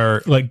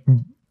are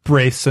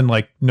brace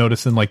and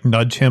notice and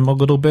nudge him a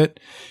little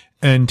bit,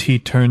 and he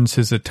turns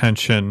his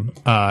attention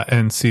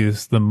and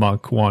sees the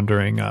monk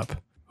wandering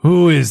up.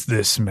 Who is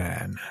this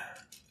man?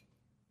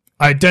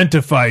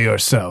 Identify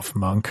yourself,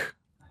 monk.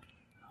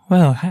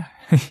 Well,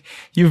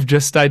 you've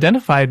just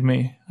identified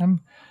me.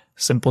 I'm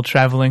a simple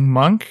traveling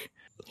monk.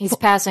 He's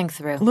passing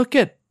through. Look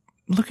at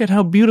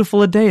how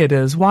beautiful a day it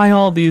is. Why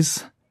all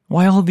these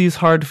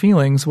hard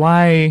feelings?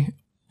 Why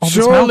all this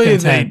Surely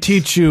malcontent? they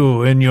teach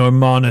you in your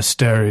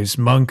monasteries,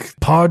 monk.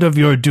 Part of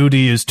your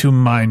duty is to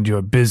mind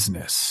your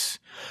business.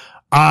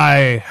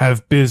 I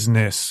have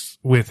business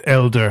with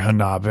Elder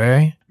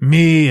Hanabe.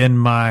 Me and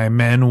my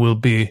men will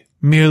be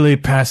merely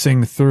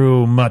passing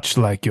through, much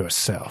like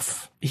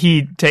yourself.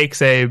 He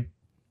takes a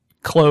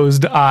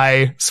closed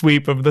eye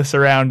sweep of the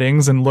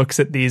surroundings and looks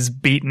at these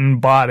beaten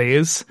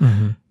bodies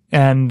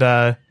and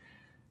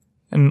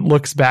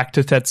looks back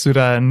to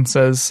Tetsuda and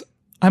says,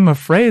 I'm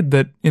afraid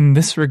that in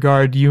this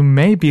regard you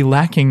may be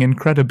lacking in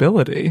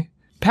credibility.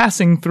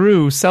 Passing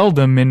through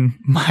seldom, in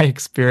my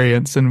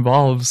experience,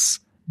 involves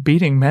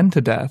beating men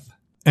to death.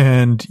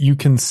 And you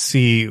can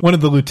see one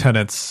of the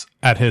lieutenants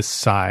at his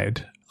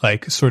side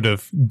sort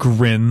of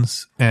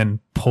grins and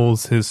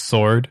pulls his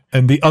sword.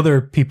 And the other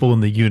people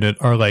in the unit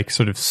are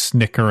sort of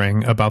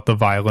snickering about the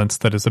violence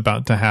that is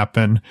about to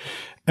happen.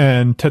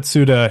 And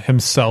Tetsuda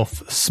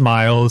himself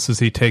smiles as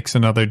he takes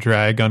another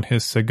drag on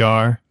his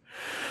cigar.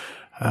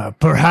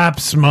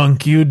 Perhaps,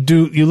 monk,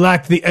 you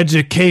lack the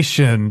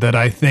education that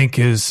I think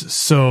is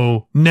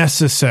so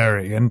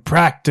necessary and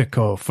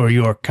practical for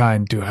your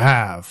kind to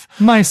have.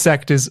 My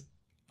sect is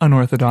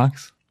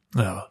unorthodox.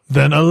 Oh,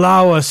 then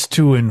allow us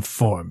to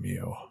inform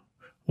you.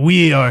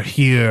 We are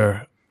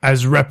here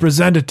as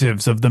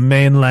representatives of the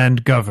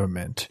mainland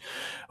government.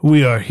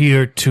 We are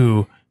here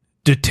to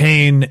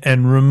detain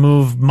and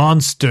remove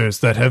monsters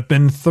that have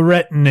been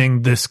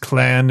threatening this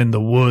clan in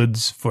the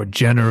woods for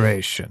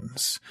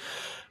generations.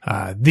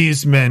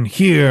 These men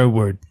here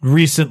were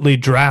recently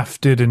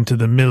drafted into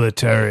the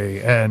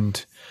military,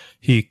 and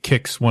he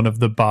kicks one of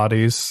the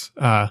bodies.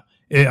 I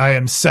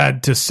am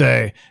sad to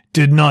say,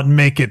 did not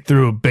make it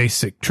through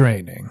basic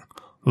training.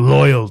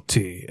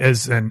 Loyalty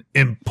is an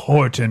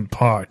important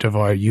part of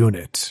our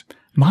unit.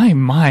 My,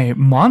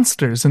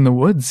 monsters in the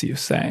woods, you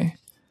say?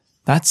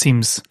 That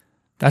seems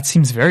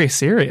very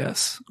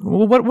serious.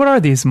 What are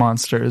these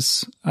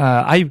monsters?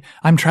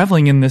 I'm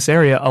traveling in this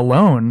area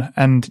alone,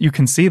 and you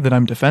can see that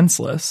I'm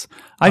defenseless.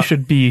 I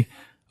should be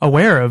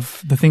aware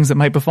of the things that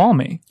might befall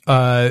me.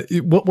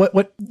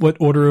 What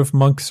order of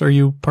monks are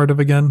you part of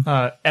again?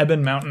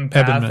 Ebon Mountain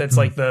Path. It's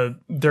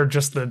they're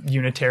just the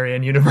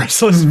Unitarian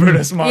Universalist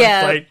Buddhist monks.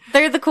 Yeah,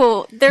 they're the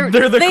cool. They're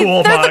the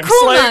cool monks. The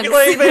cool monks.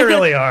 They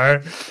really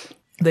are.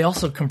 They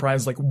also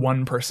comprise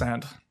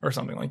 1% or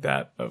something like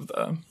that of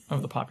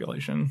the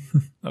population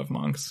of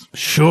monks.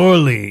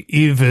 Surely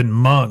even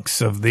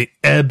monks of the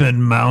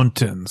Ebon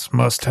Mountains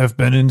must have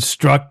been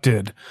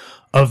instructed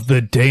of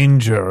the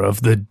danger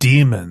of the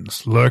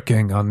demons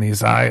lurking on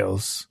these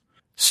isles.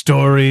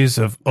 Stories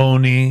of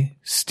Oni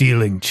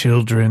stealing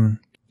children,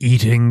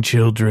 eating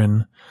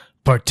children,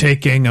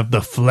 partaking of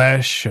the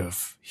flesh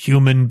of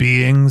human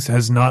beings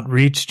has not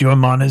reached your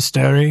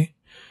monastery?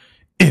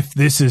 If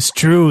this is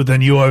true,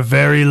 then you are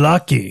very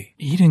lucky.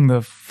 Eating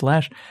the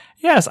flesh?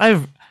 Yes,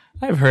 I've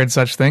heard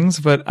such things,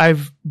 but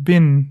I've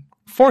been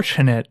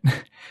fortunate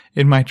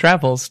in my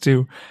travels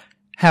to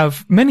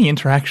have many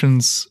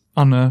interactions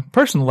on a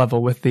personal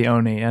level with the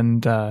Oni,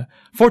 and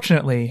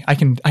fortunately, I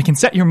can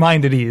set your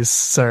mind at ease,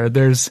 sir.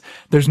 There's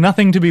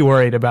nothing to be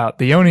worried about.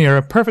 The Oni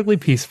are perfectly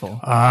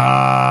peaceful.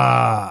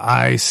 Ah,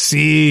 I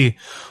see.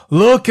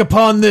 Look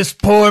upon this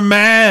poor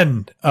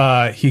man.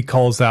 He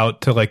calls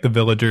out to like the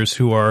villagers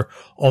who are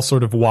all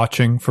sort of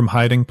watching from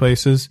hiding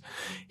places.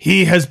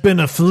 He has been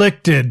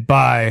afflicted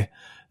by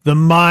the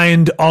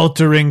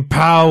mind-altering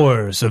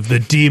powers of the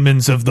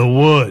demons of the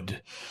wood.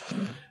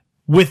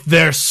 With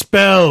their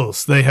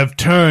spells, they have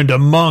turned a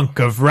monk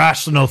of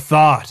rational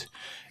thought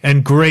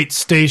and great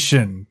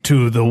station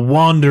to the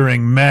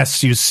wandering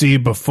mess you see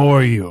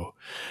before you.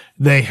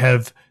 They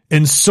have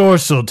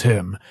ensorcelled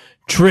him,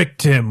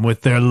 tricked him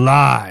with their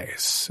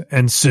lies,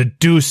 and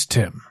seduced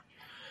him.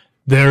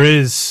 There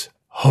is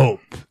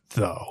hope,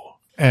 though.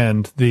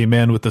 And the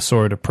man with the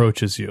sword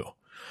approaches you.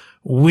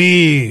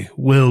 We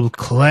will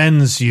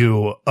cleanse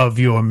you of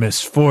your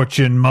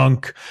misfortune,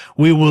 monk.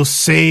 We will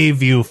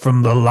save you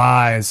from the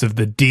lies of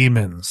the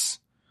demons.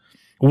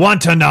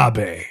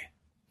 Watanabe,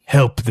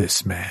 help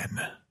this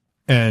man.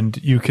 And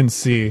you can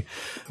see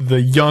the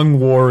young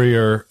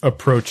warrior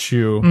approach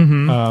you.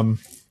 Mm-hmm.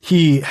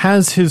 He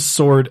has his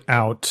sword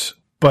out,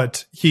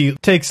 but he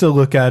takes a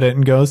look at it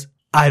and goes,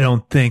 I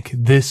don't think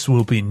this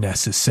will be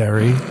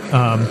necessary.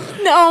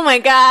 Oh my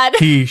God.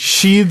 He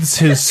sheathes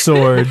his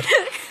sword.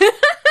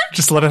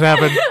 Just let it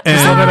happen. Just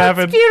let it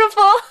happen.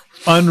 Beautiful.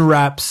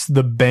 Unwraps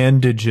the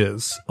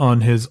bandages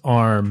on his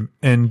arm,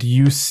 and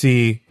you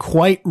see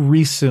quite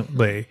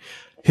recently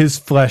his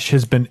flesh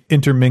has been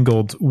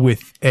intermingled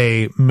with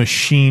a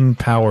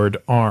machine-powered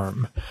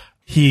arm.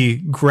 He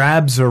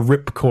grabs a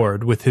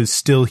ripcord with his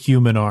still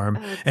human arm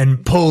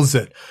and pulls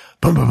it.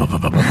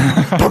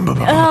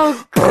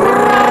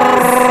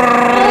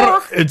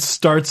 It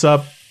starts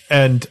up.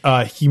 And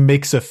he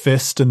makes a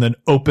fist and then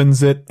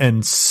opens it,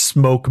 and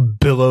smoke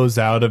billows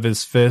out of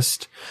his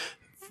fist.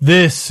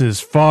 This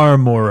is far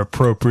more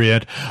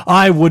appropriate.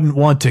 I wouldn't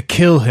want to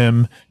kill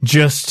him,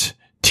 just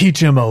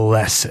teach him a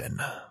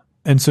lesson.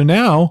 And so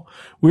now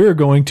we're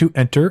going to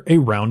enter a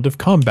round of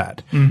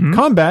combat. Mm-hmm.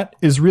 Combat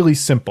is really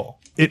simple.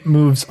 It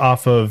moves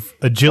off of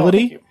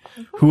agility.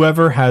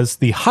 Whoever has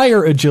the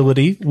higher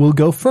agility will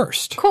go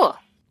first. Cool.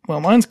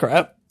 Well, mine's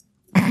crap.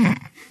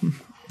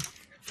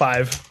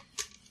 5.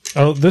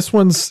 Oh, this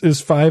one's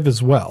is 5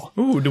 as well.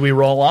 Ooh, do we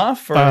roll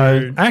off? Or?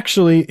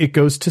 Actually, it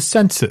goes to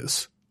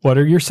senses. What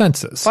are your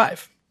senses?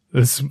 5.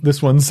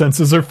 This one's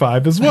senses are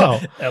 5 as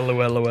well.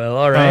 LOL.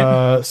 All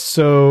right.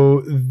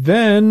 So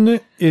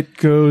then it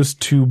goes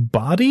to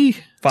body.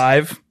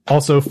 5.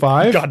 Also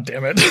 5. God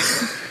damn it.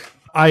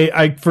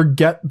 I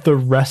forget the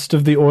rest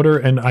of the order,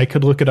 and I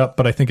could look it up,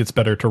 but I think it's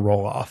better to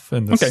roll off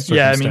in this circumstance.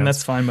 Yeah, I mean,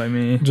 that's fine by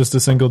me. Just a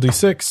single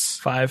D6.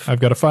 5. I've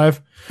got a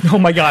 5. Oh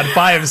my God,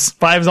 5's.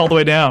 5's all the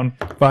way down.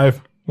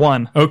 5.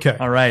 1. Okay.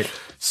 All right.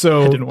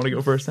 So I didn't want to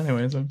go first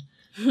anyway, so.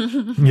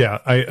 Yeah,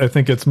 I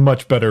think it's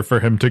much better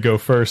for him to go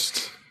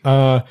first.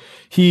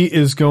 He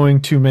is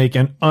going to make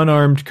an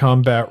unarmed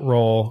combat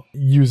roll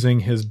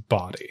using his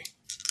body.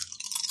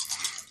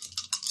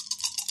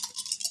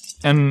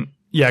 And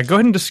yeah, go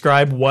ahead and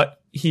describe what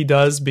he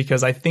does,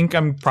 because I think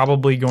I'm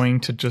probably going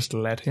to just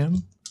let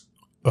him.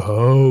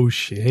 Oh,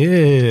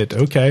 shit.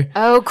 Okay.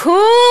 Oh,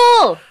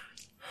 cool.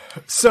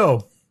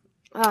 So.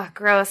 Oh,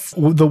 gross.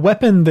 The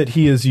weapon that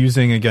he is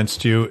using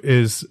against you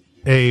is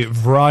a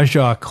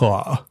Vraja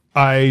Claw.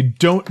 I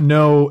don't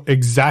know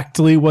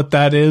exactly what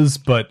that is,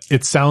 but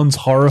it sounds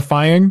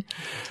horrifying.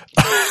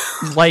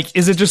 Like,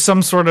 is it just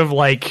some sort of,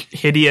 like,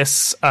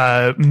 hideous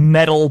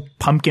metal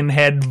pumpkin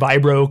head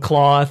vibro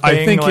claw thing?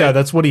 I think, like, yeah,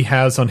 that's what he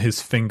has on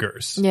his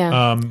fingers.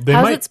 Yeah.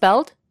 How's it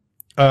spelled?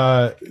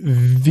 Vajra.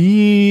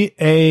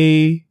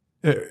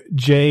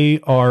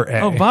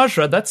 Oh,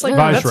 Vajra. That's like,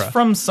 Vajra. That's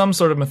from some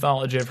sort of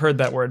mythology. I've heard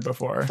that word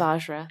before.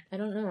 Vajra. I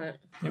don't know it.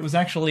 It was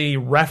actually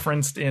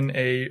referenced in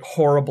a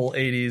horrible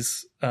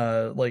 80s,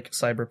 like,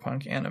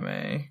 cyberpunk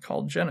anime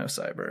called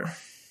Genocyber.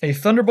 A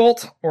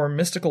thunderbolt or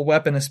mystical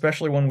weapon,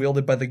 especially one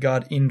wielded by the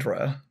god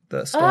Indra,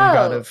 the storm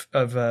god of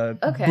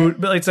okay.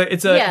 But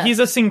he's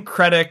a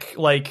syncretic,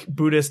 like,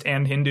 Buddhist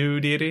and Hindu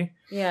deity.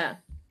 Yeah.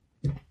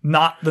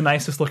 Not the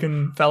nicest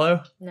looking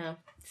fellow. No.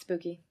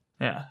 Spooky.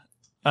 Yeah.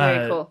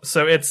 Very cool.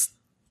 So it's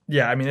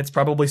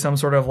probably some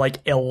sort of,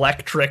 like,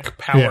 electric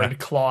powered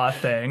claw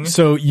thing.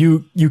 So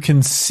you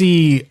can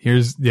see,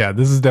 this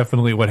is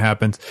definitely what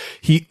happens.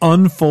 He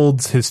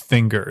unfolds his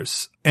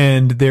fingers,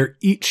 and they're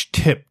each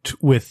tipped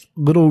with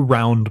little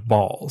round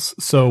balls.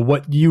 So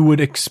what you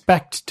would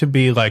expect to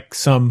be like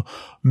some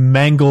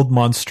mangled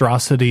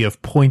monstrosity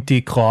of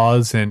pointy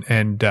claws and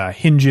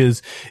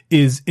hinges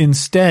is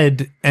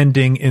instead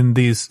ending in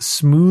these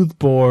smooth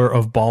bore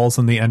of balls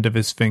on the end of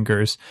his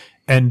fingers.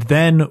 And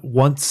then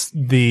once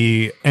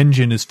the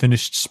engine is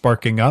finished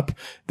sparking up,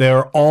 there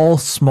are all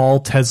small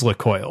Tesla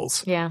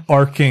coils,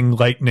 arcing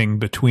lightning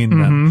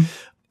between them.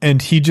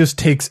 And he just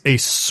takes a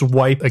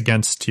swipe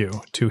against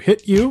you to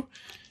hit you.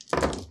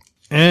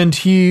 And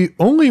he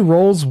only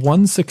rolls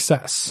one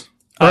success.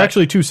 Or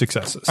actually 2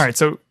 successes. All right,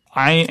 so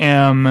I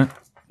am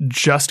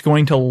just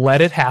going to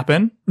let it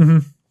happen.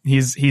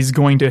 He's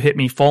going to hit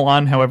me full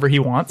on however he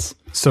wants.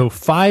 So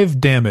 5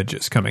 damage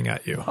is coming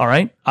at you. All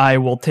right. I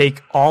will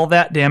take all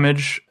that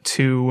damage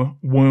to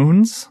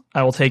wounds.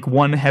 I will take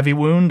 1 heavy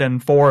wound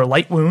and 4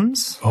 light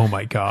wounds. Oh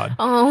my god.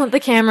 Oh, the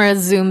camera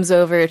zooms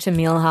over to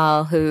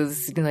Milhal,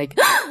 who's like,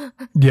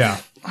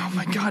 yeah. Oh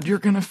my god, you're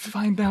gonna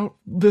find out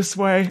this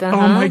way.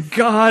 Oh my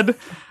god.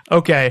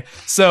 Okay,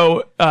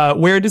 so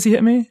where does he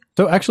hit me?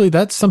 So actually,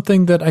 that's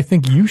something that I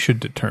think you should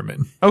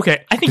determine.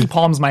 Okay, I think he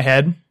palms my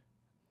head.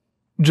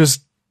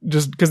 Just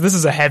because this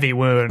is a heavy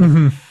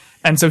wound.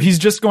 And so he's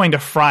just going to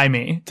fry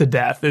me to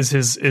death is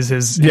his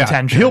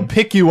intention. He'll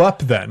pick you up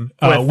then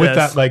with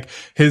that, like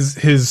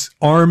his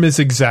arm is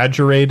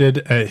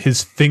exaggerated.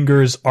 His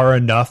fingers are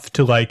enough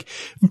to like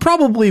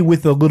probably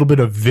with a little bit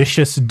of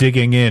vicious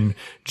digging in,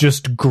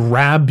 just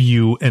grab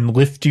you and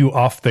lift you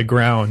off the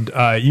ground.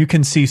 You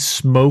can see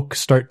smoke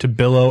start to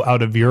billow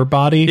out of your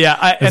body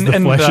as the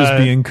flesh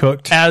is being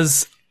cooked.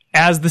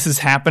 As this is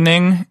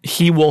happening,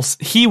 he will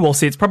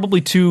see. It's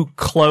probably too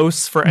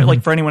close for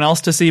for anyone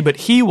else to see, but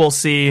he will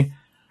see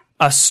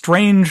a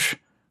strange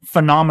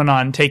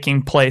phenomenon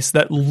taking place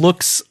that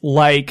looks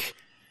like,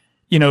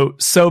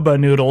 soba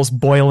noodles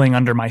boiling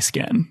under my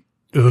skin.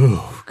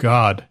 Oh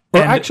God!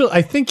 Or actually,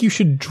 I think you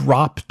should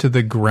drop to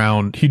the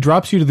ground. He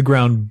drops you to the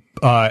ground,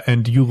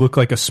 and you look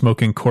like a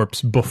smoking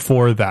corpse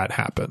before that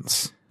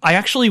happens. I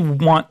actually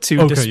want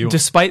to,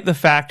 despite the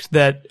fact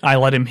that I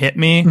let him hit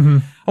me,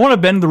 I want to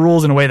bend the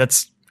rules in a way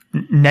that's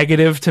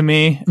negative to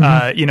me,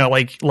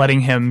 like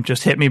letting him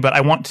just hit me, but I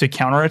want to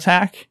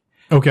counterattack.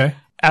 Okay.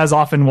 As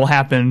often will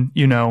happen,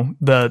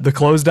 the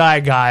closed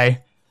eye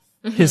guy,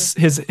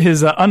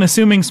 his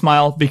unassuming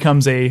smile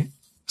becomes a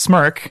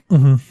smirk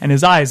and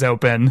his eyes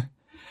open.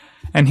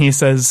 And he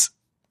says,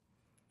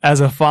 as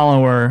a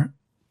follower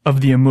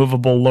of the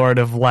immovable Lord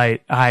of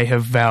Light, I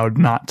have vowed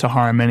not to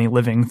harm any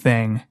living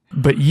thing.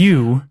 But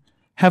you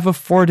have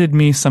afforded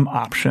me some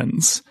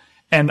options.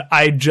 And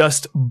I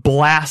just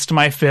blast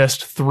my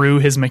fist through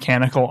his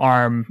mechanical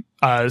arm,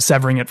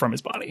 severing it from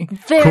his body.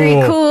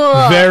 Very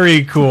cool.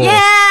 Very cool.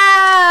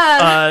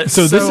 Yeah!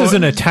 So this is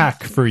an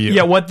attack for you.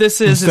 Yeah, what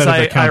this is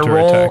I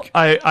roll,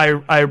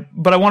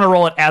 but I want to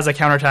roll it as a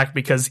counterattack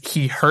because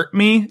he hurt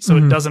me, so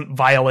it doesn't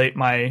violate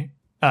my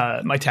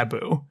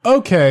taboo.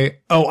 Okay.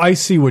 Oh, I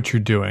see what you're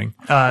doing.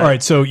 All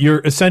right. So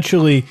you're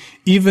essentially,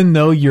 even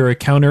though your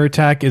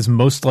counterattack is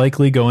most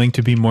likely going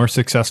to be more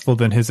successful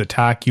than his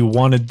attack, you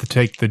wanted to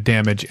take the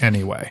damage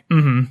anyway.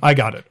 I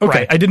got it. Okay.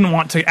 Right. I didn't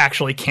want to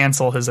actually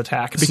cancel his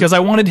attack because I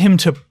wanted him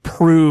to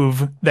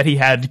prove that he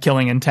had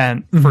killing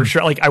intent for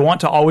sure. Like I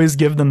want to always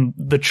give them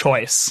the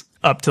choice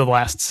up to the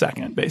last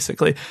second,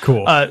 basically.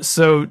 Cool.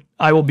 So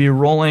I will be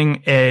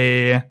rolling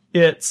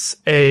it's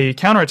a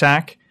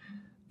counterattack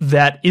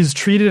that is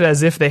treated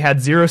as if they had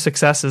 0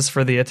 successes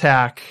for the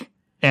attack.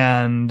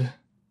 And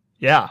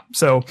yeah,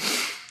 so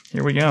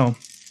here we go.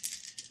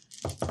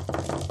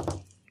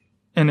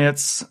 And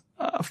it's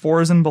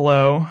 4s and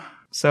below.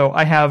 So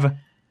I have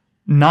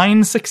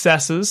 9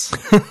 successes.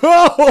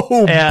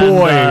 Oh, and,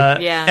 boy.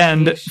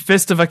 And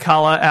Fist of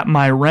Akala at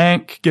my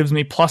rank gives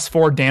me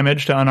 +4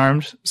 damage to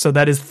unarmed. So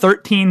that is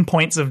 13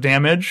 points of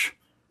damage.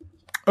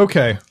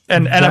 Okay.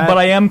 But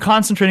I am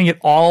concentrating it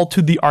all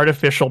to the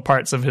artificial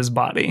parts of his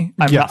body.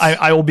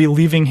 I will be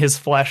leaving his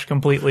flesh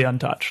completely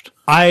untouched.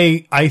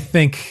 I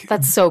think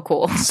that's so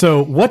cool.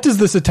 So what does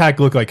this attack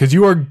look like? Because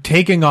you are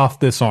taking off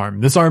this arm.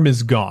 This arm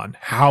is gone.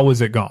 How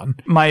is it gone?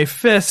 My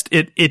fist,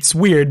 it's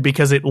weird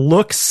because it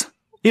looks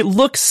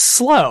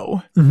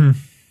slow.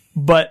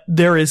 But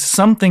there is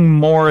something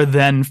more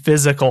than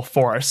physical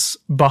force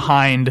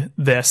behind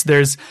this.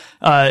 There's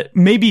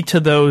maybe to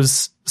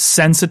those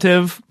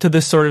sensitive to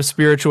this sort of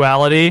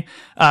spirituality,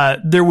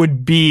 there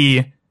would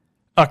be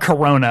a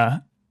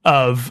corona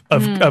of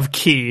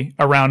ki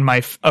around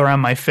my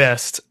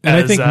fist. And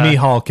I think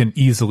Mihal can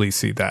easily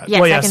see that. Yes,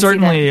 well, yeah,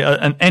 certainly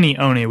any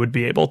Oni would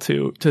be able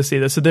to see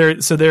this. So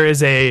there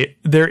is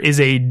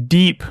a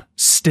deep,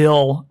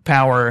 still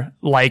power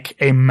like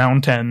a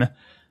mountain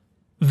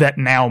that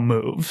now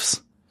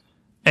moves.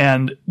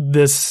 And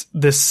this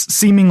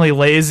seemingly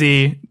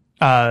lazy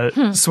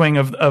swing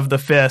of the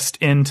fist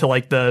into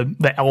like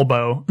the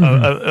elbow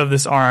of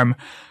this arm,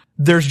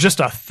 there's just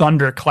a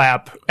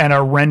thunderclap and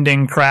a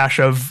rending crash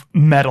of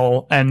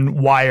metal and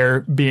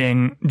wire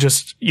being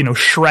just,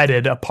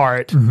 shredded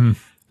apart.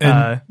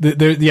 And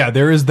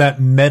there is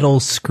that metal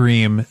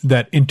scream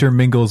that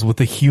intermingles with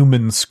a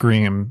human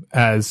scream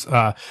as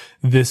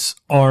this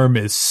arm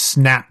is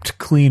snapped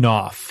clean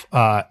off.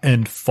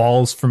 and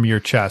falls from your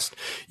chest.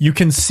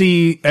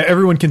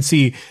 Everyone can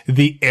see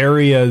the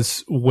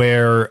areas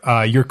where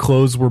your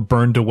clothes were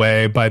burned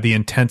away by the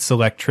intense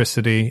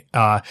electricity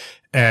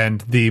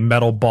and the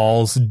metal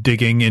balls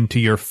digging into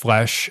your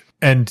flesh.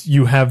 And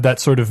you have that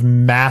sort of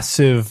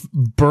massive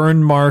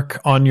burn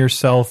mark on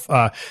yourself.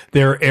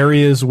 There are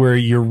areas where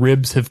your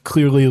ribs have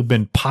clearly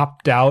been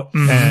popped out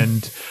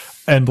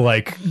and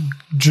like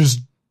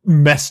just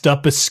messed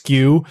up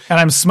askew. And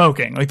I'm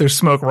smoking. Like there's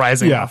smoke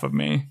rising off of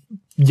me.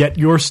 Yet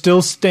you're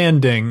still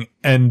standing,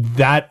 and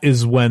that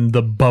is when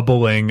the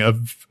bubbling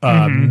of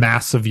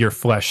mass of your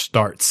flesh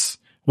starts.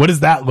 What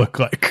does that look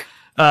like?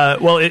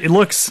 Well, it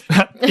looks,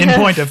 in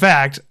point of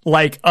fact,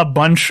 like a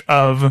bunch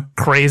of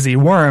crazy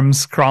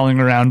worms crawling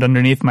around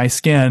underneath my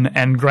skin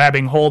and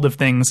grabbing hold of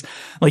things.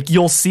 Like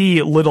you'll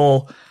see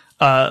little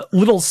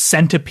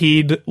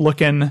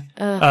centipede-looking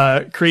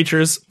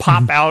creatures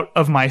pop out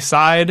of my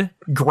side,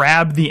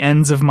 grab the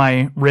ends of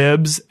my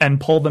ribs,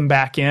 and pull them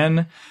back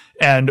in.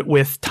 And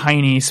with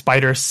tiny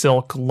spider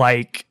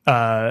silk-like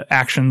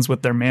actions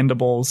with their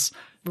mandibles,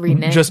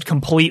 just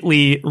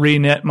completely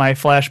reknit my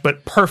flesh,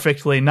 but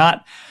perfectly,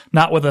 not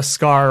with a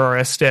scar or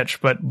a stitch,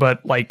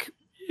 but like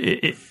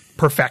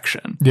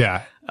perfection.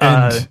 Yeah,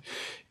 and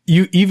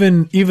you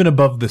even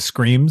above the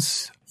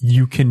screams,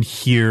 you can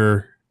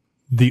hear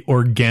the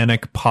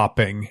organic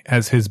popping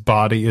as his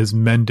body is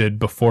mended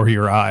before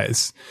your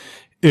eyes.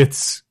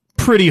 It's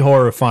pretty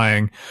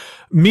horrifying.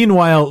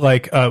 Meanwhile,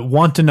 like,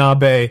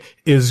 Watanabe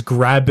is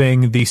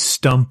grabbing the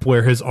stump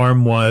where his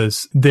arm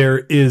was. There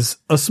is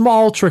a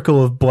small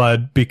trickle of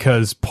blood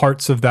because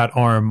parts of that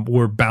arm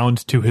were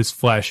bound to his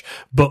flesh,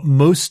 but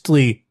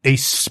mostly a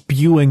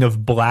spewing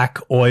of black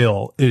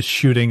oil is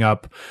shooting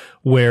up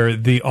where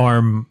the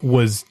arm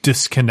was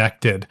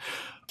disconnected.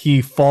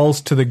 He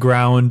falls to the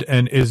ground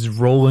and is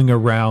rolling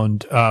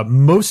around.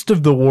 Most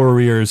of the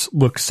warriors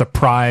look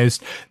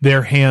surprised.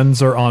 Their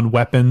hands are on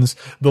weapons.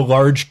 The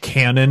large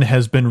cannon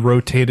has been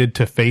rotated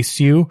to face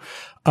you.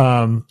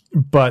 But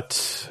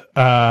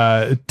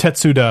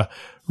Tetsuda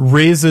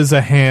raises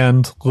a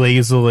hand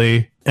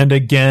lazily and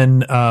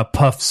again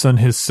puffs on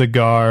his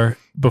cigar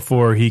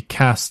before he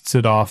casts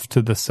it off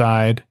to the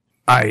side.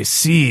 I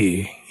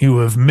see you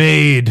have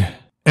made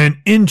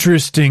an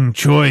interesting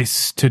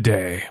choice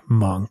today,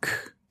 monk.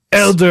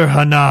 Elder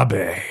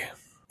Hanabe,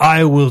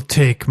 I will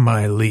take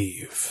my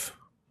leave.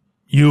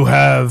 You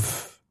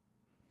have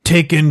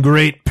taken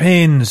great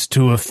pains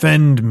to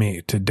offend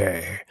me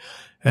today,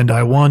 and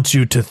I want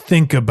you to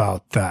think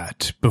about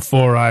that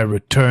before I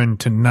return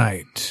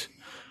tonight.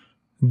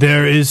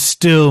 There is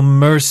still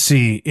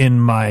mercy in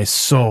my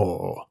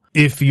soul.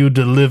 If you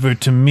deliver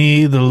to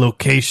me the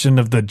location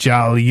of the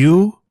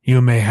Jiao,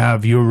 you may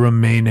have your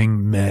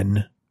remaining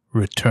men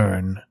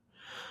return.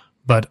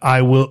 But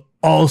I will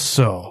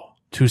also,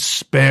 to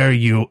spare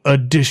you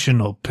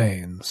additional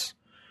pains,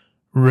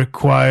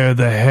 require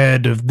the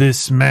head of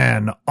this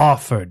man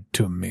offered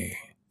to me.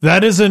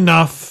 That is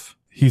enough.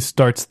 He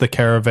starts the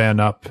caravan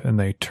up, and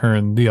they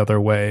turn the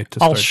other way to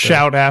start. I'll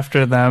shout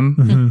after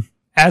them.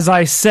 As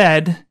I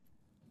said,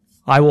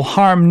 I will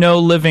harm no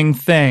living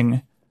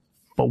thing,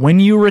 but when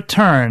you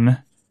return,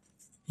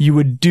 you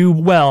would do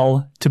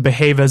well to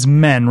behave as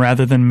men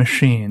rather than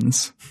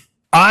machines.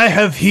 I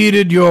have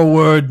heeded your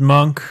word,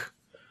 monk.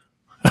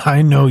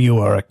 I know you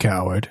are a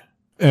coward.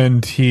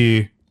 And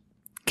he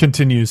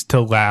continues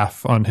to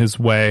laugh on his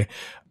way.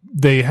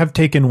 They have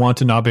taken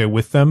Watanabe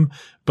with them,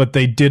 but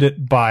they did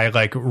it by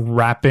like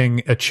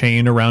wrapping a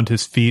chain around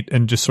his feet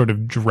and just sort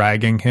of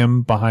dragging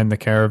him behind the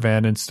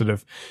caravan instead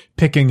of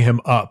picking him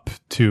up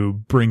to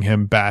bring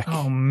him back.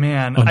 Oh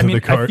man. I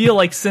mean, I feel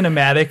like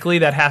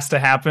cinematically that has to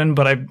happen,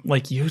 but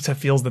Yuta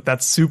feels that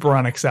that's super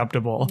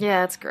unacceptable.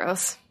 Yeah, it's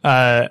gross.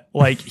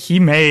 Like he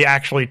may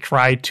actually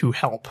try to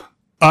help.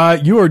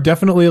 You are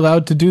definitely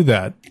allowed to do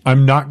that.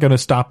 I'm not going to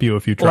stop you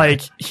if you try.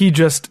 Like,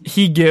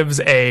 he gives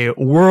a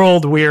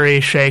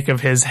world-weary shake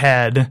of his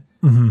head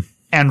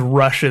and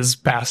rushes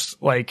past,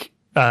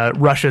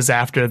 rushes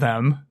after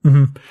them.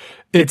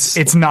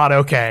 It's not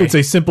okay. It's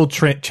a simple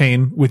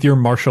chain. With your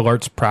martial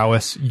arts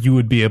prowess, you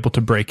would be able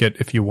to break it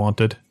if you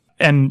wanted.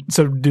 And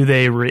so do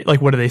they,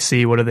 what do they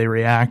see? What do they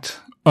react?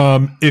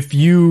 If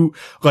you,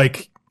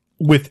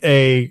 with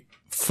a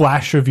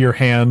flash of your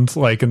hand,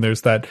 and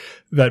there's that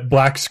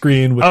black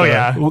screen with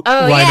line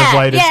of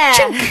light is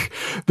chink,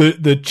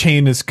 the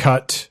chain is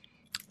cut,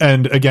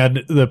 and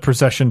again the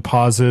procession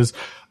pauses.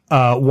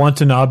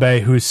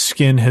 Watanabe, whose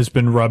skin has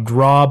been rubbed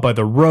raw by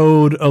the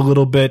road a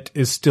little bit,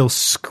 is still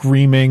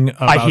screaming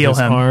about his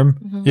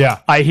arm. Yeah,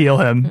 I heal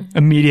him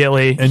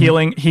immediately. And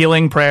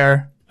healing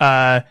prayer.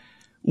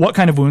 What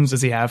kind of wounds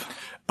does he have?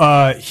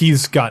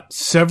 He's got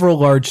several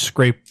large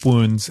scrape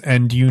wounds,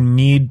 and you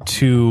need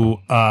to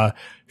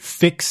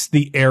fix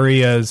the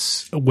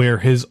areas where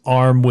his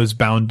arm was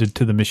bounded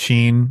to the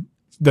machine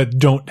that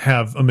don't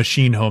have a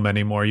machine home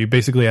anymore. You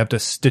basically have to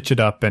stitch it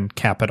up and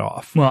cap it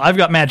off. Well, I've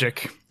got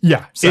magic.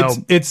 Yeah, so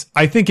it's.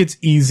 I think it's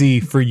easy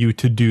for you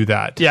to do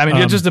that. Yeah, I mean,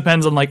 it just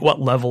depends on like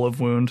what level of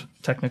wound,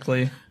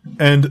 technically.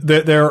 And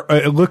there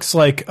it looks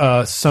like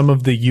some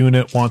of the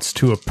unit wants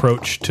to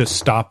approach to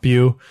stop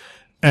you.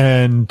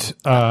 And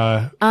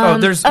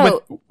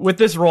with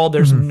this roll,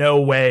 there's no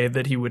way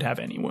that he would have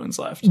any wounds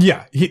left.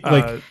 Yeah,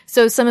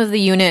 so some of the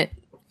unit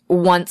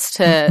wants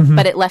to,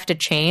 but it left a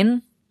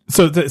chain.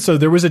 So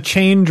there was a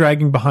chain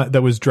dragging behind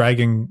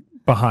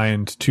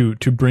to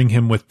bring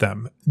him with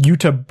them.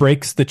 Yuta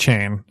breaks the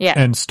chain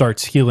and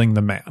starts healing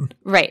the man.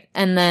 Right,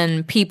 and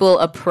then people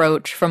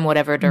approach from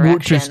whatever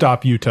direction to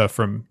stop Yuta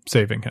from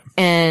saving him.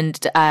 And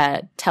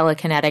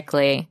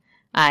telekinetically,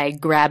 I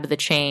grab the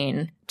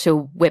chain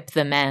to whip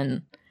the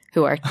men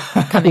who are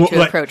coming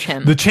to approach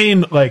him. The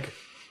chain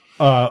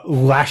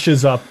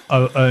lashes up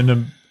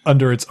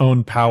under its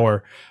own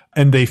power,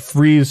 and they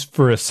freeze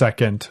for a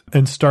second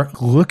and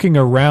start looking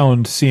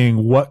around,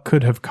 seeing what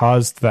could have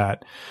caused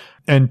that.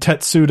 And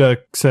Tetsuda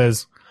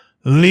says,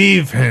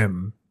 "Leave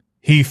him.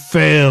 He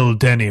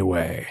failed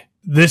anyway.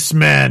 This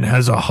man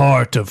has a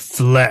heart of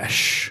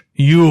flesh.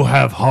 You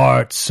have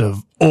hearts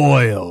of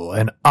oil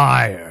and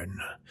iron.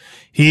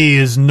 He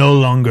is no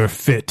longer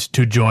fit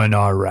to join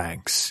our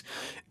ranks.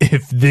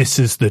 If this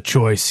is the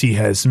choice he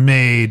has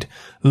made,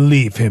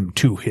 leave him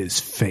to his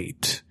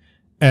fate."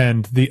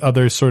 And the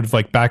others sort of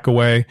like back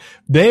away.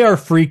 They are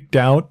freaked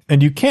out,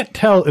 and you can't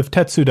tell if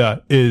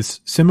Tetsuda is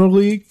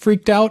similarly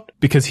freaked out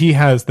because he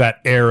has that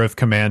air of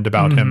command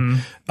about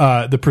him.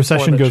 The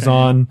procession goes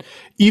on.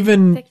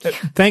 Even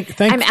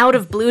I'm out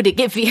of blue to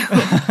give you.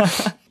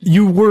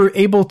 You were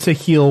able to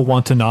heal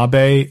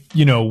Watanabe,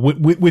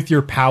 with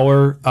your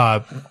power,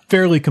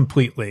 fairly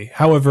completely.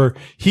 However,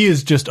 he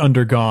has just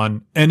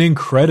undergone an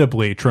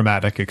incredibly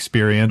traumatic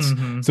experience,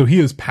 so he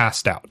is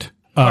passed out.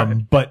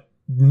 But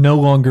no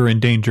longer in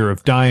danger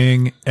of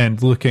dying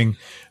and looking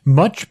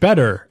much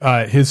better.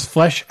 His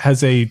flesh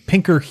has a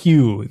pinker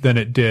hue than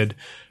it did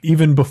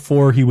even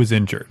before he was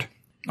injured.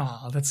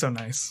 Oh, that's so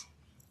nice.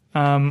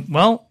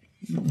 Well,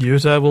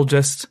 Yuta will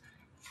just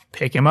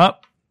pick him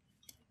up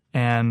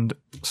and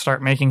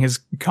start making his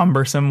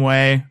cumbersome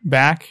way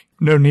back.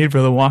 No need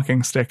for the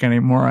walking stick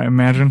anymore, I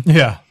imagine.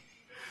 Yeah.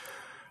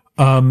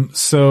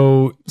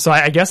 So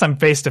I guess I'm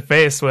face to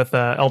face with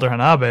Elder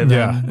Hanabe then.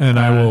 Yeah, and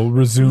I will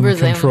resume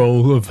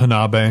control of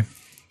Hanabe.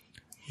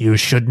 You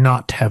should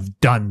not have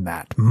done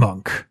that,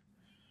 monk.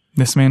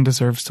 This man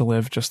deserves to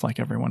live just like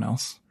everyone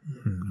else.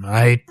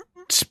 I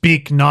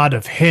speak not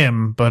of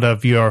him, but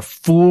of your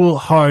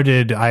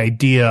foolhardy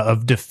idea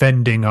of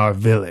defending our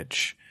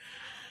village.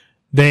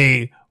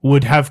 They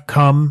would have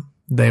come,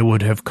 they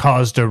would have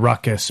caused a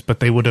ruckus,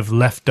 but they would have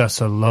left us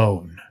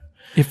alone.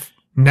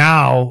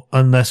 Now,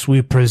 unless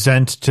we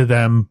present to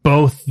them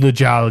both the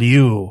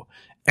Jiaoyu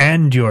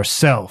and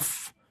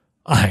yourself,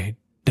 I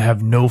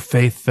have no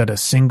faith that a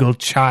single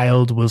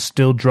child will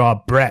still draw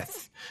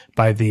breath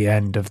by the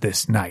end of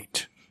this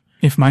night.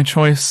 If my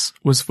choice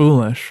was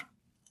foolish,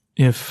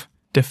 if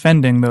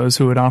defending those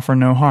who would offer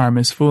no harm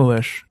is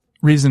foolish,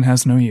 reason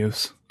has no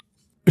use.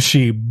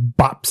 She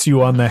bops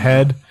you on the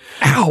head.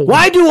 Ow!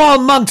 Why do all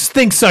monks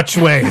think such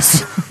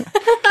ways?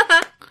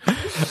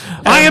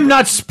 I am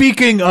not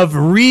speaking of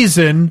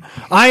reason.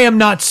 I am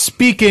not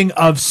speaking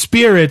of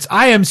spirits.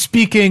 I am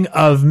speaking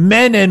of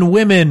men and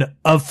women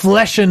of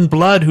flesh and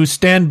blood who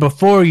stand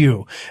before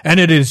you, and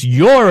it is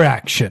your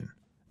action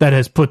that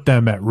has put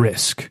them at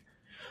risk.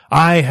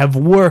 I have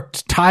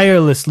worked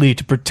tirelessly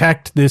to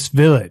protect this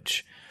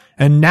village,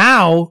 and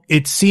now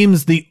it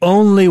seems the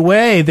only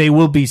way they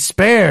will be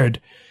spared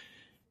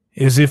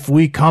is if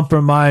we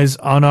compromise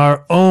on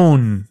our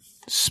own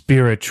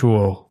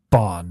spiritual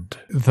bond.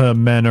 The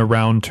men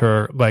around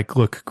her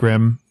look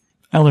grim.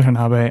 Elder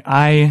Hanabe,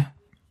 I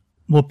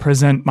will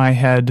present my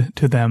head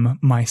to them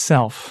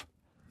myself,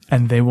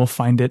 and they will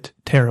find it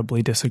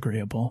terribly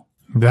disagreeable.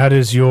 That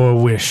is your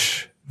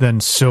wish, then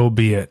so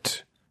be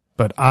it.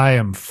 But I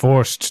am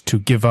forced to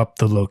give up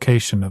the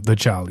location of the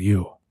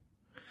Jiaoyu.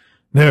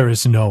 There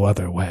is no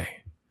other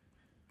way.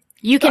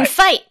 You can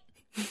fight!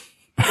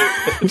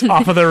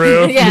 Off of the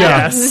roof?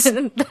 Yes.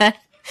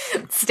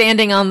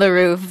 Standing on the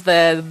roof,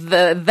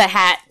 the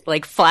hat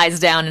flies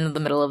down into the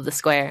middle of the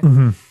square.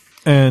 Mm-hmm.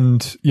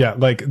 And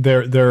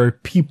there are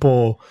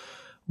people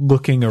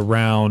looking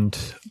around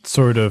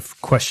sort of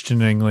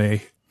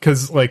questioningly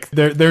because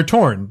they're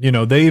torn.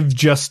 They've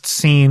just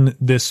seen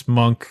this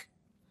monk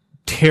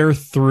tear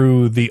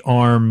through the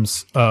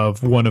arms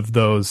of one of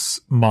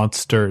those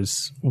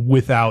monsters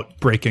without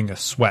breaking a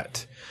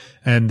sweat.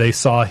 And they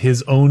saw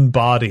his own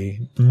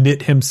body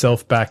knit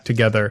himself back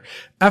together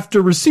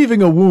after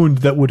receiving a wound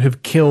that would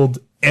have killed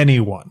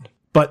anyone.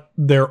 But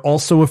they're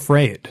also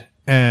afraid.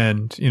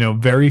 And,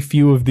 very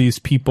few of these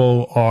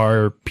people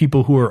are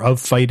people who are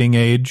of fighting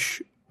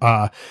age.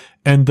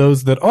 And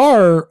those that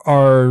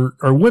are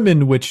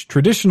women, which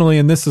traditionally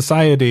in this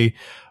society,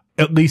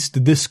 at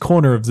least this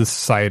corner of the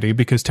society,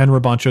 because Tenra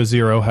Bansho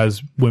Zero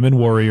has women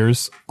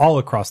warriors all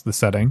across the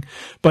setting.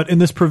 But in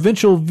this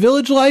provincial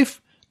village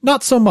life,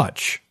 not so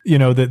much. You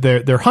know, that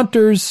they're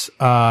hunters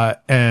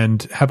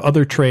and have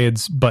other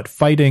trades, but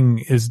fighting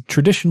is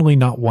traditionally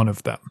not one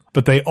of them.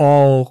 But they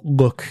all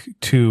look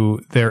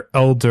to their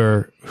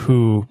elder,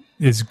 who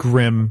is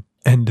grim,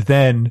 and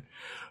then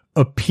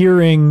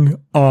appearing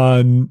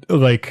on,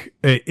 like,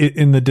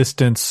 in the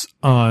distance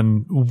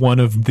on one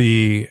of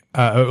the,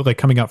 like,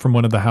 coming out from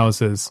one of the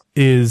houses,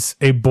 is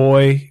a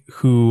boy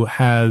who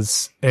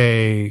has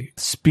a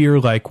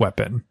spear-like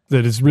weapon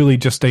that is really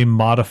just a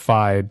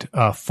modified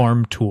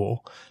farm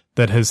tool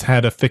that has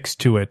had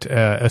affixed to it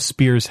a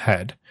spear's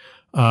head.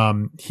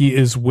 He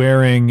is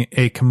wearing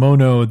a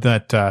kimono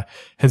that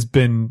has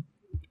been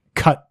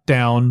cut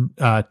down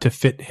to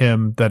fit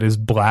him, that is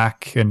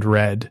black and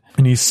red,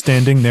 and he's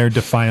standing there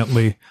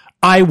defiantly.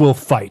 I will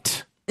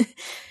fight.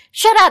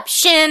 Shut up,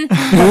 Shin!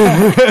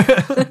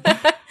 The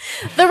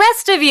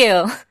rest of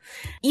you!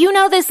 You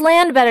know this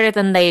land better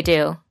than they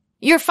do.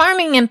 Your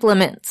farming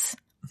implements.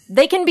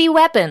 They can be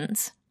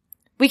weapons.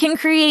 We can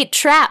create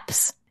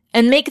traps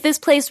and make this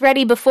place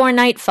ready before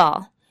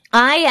nightfall.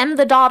 I am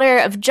the daughter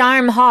of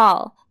Jarm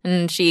Hall.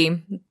 And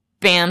she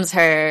bams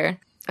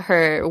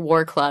her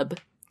war club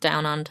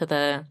down onto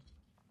the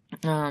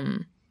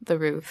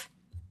roof.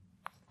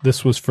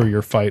 This was for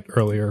your fight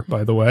earlier,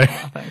 by the way.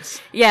 Oh,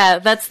 thanks.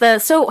 Yeah,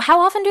 so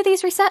how often do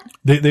these reset?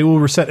 They will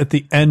reset at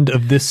the end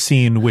of this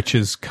scene, which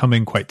is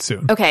coming quite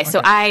soon. Okay,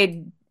 so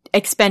I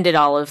expended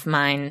all of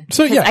mine.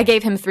 So yeah. I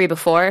gave him 3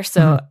 before,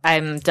 so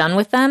I'm done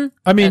with them.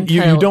 I mean,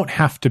 you don't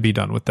have to be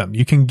done with them.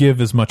 You can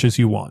give as much as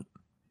you want.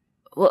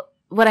 Well,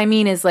 what I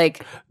mean is,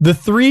 like, the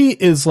 3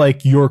 is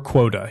like your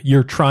quota.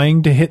 You're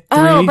trying to hit 3.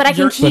 Oh, but I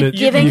can keep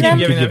giving them?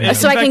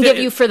 So I can give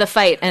you for the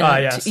fight.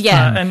 And, yes.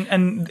 Yeah.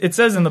 And it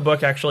says in the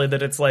book, actually,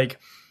 that it's like,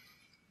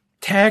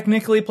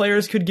 technically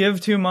players could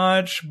give too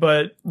much,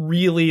 but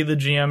really the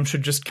GM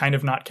should just kind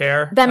of not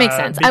care. That makes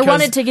sense. I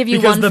wanted to give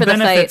you one for the fight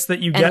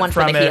and one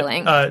for the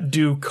healing. Because the benefits that you get from it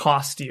do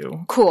cost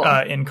you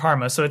in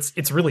karma, so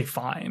it's really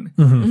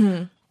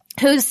fine.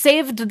 Who's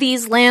saved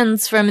these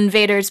lands from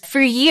invaders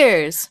for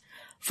years.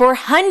 For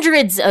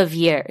hundreds of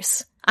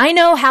years. I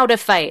know how to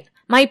fight.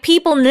 My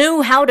people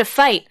knew how to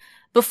fight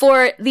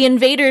before the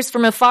invaders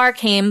from afar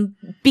came,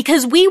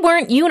 because we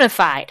weren't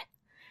unified.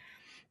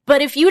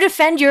 But if you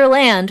defend your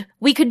land,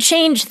 we could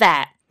change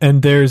that.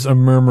 And there's a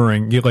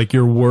murmuring, like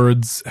your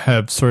words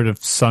have sort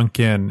of sunk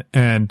in,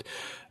 and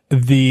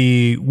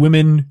the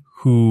women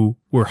who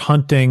were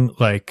hunting,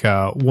 like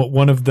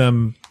one of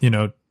them, you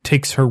know,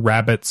 takes her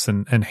rabbits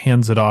and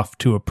hands it off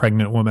to a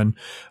pregnant woman.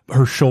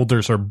 Her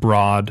shoulders are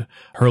broad,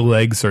 her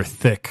legs are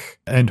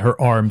thick, and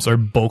her arms are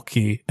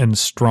bulky and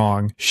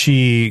strong.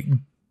 She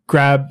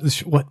grabs,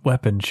 what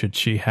weapon should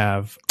she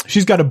have?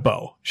 She's got a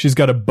bow. She's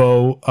got a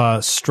bow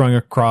strung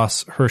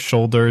across her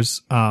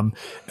shoulders, and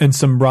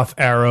some rough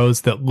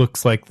arrows that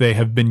looks like they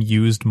have been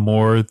used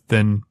more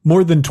than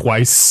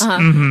twice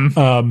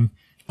on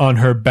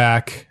her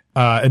back.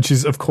 And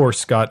she's, of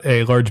course, got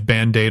a large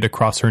Band-Aid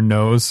across her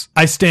nose.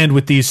 I stand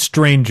with these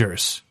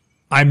strangers.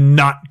 I'm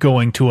not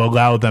going to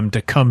allow them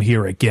to come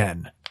here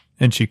again.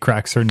 And she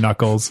cracks her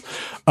knuckles.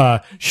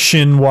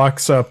 Shin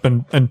walks up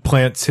and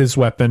plants his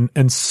weapon,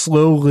 and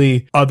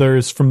slowly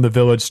others from the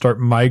village start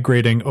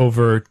migrating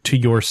over to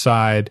your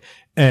side.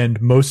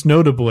 And most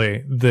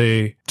notably,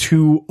 the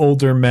 2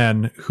 older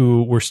men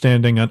who were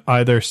standing on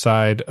either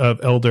side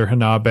of Elder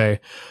Hanabe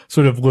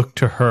sort of look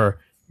to her,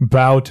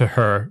 bow to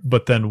her,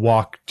 but then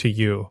walk to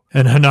you.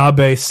 And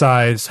Hanabe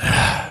sighs,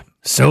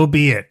 so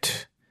be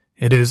it.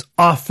 It is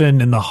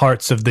often in the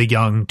hearts of the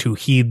young to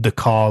heed the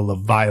call of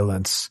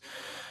violence.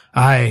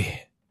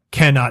 I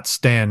cannot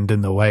stand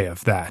in the way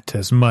of that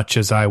as much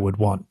as I would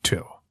want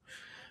to.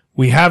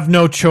 We have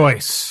no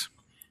choice.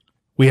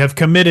 We have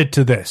committed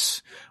to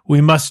this.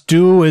 We must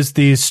do as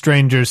these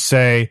strangers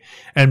say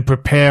and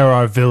prepare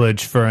our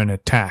village for an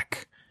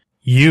attack.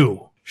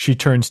 You, she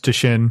turns to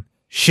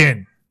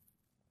Shin,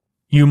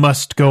 you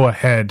must go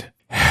ahead,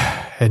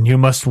 and you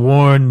must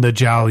warn the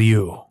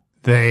Jiao.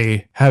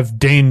 They have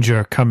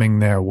danger coming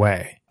their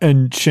way.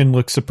 And Shin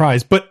looks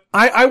surprised. But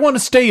I want to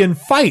stay and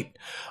fight.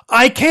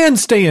 I can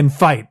stay and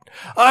fight.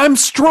 I'm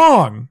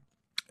strong.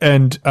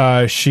 And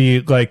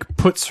she, like,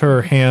 puts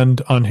her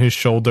hand on his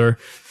shoulder.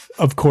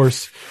 Of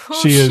course,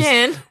 she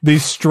is the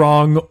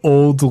strong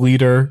old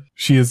leader.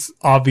 She is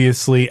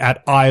obviously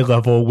at eye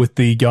level with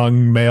the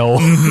young male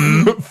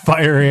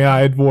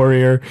fiery-eyed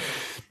warrior.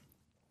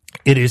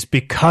 It is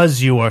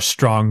because you are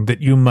strong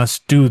that you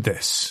must do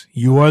this.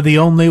 You are the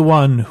only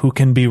one who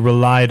can be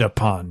relied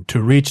upon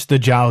to reach the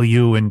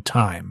Jiao in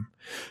time.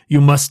 You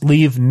must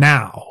leave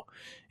now.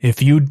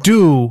 If you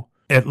do,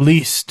 at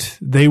least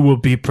they will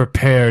be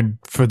prepared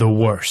for the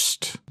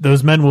worst.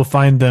 Those men will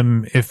find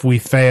them if we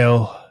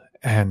fail,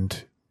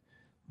 and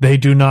they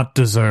do not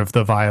deserve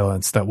the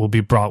violence that will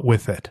be brought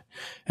with it.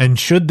 And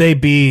should they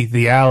be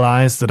the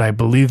allies that I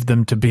believe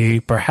them to be,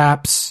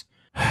 perhaps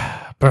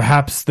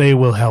they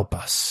will help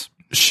us.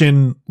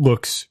 Shin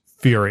looks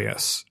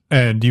furious,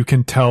 and you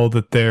can tell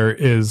that there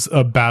is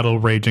a battle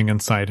raging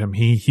inside him.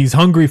 He's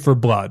hungry for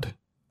blood,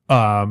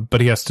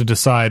 but he has to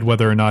decide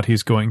whether or not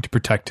he's going to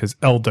protect his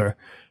elder.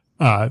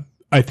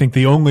 I think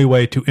the only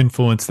way to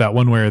influence that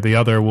one way or the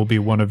other will be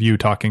one of you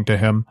talking to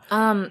him.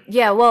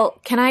 Yeah, well,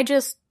 can I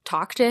just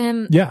talk to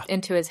him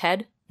into his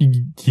head?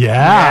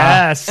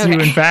 Yes, you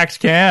in fact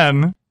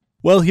can.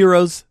 Well,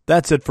 heroes,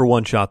 that's it for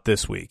One Shot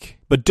this week.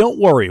 But don't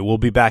worry, we'll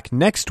be back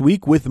next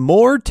week with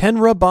more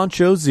Tenra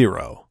Bansho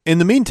Zero. In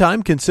the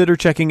meantime, consider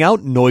checking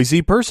out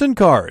Noisy Person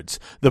Cards,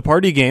 the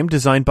party game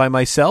designed by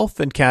myself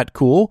and Cat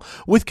Cool,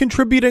 with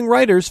contributing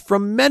writers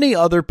from many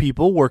other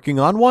people working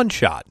on One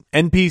Shot.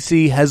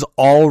 NPC has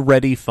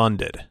already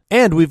funded,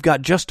 and we've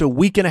got just a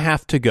week and a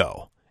half to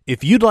go.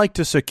 If you'd like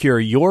to secure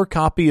your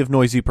copy of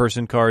Noisy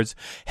Person Cards,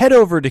 head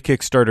over to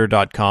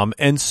Kickstarter.com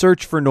and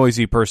search for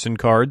Noisy Person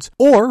Cards,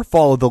 or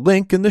follow the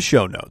link in the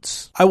show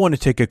notes. I want to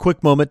take a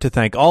quick moment to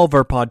thank all of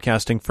our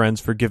podcasting friends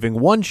for giving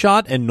One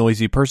Shot and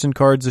Noisy Person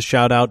Cards a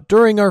shout out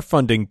during our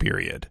funding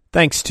period.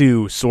 Thanks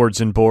to Swords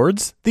and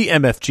Boards, the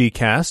MFG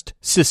Cast,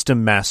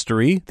 System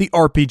Mastery, the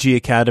RPG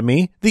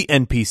Academy, the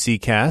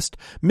NPC Cast,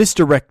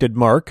 Misdirected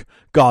Mark,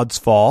 God's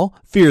Fall,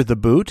 Fear the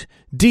Boot,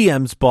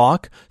 DM's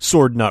Block,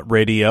 Sword Nut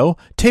Radio,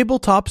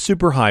 Tabletop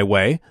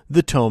Superhighway,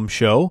 The Tome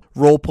Show,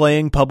 Role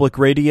Playing Public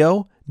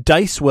Radio,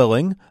 Dice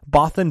Willing,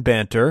 Both and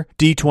Banter,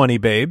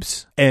 D20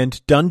 Babes, and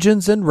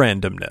Dungeons and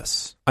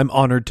Randomness. I'm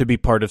honored to be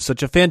part of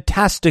such a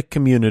fantastic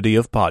community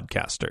of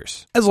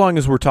podcasters. As long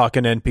as we're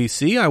talking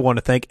NPC, I want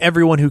to thank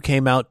everyone who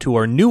came out to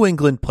our New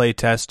England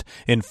playtest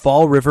in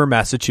Fall River,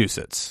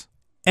 Massachusetts.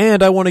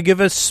 And I want to give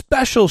a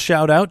special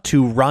shout out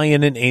to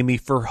Ryan and Amy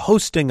for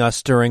hosting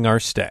us during our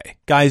stay.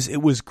 Guys,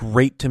 it was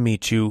great to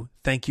meet you.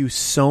 Thank you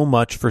so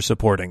much for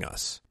supporting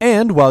us.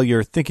 And while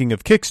you're thinking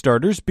of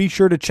Kickstarters, be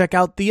sure to check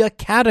out the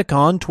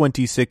Acadicon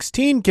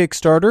 2016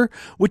 Kickstarter,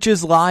 which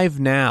is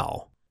live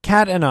now.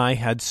 Kat and I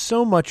had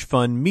so much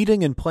fun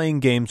meeting and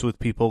playing games with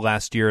people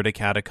last year at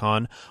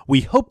Acadicon.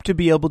 We hope to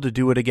be able to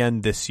do it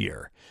again this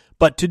year.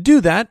 But to do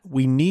that,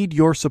 we need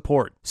your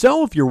support.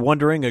 So if you're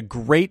wondering a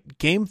great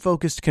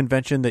game-focused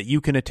convention that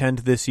you can attend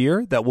this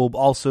year that will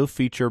also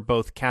feature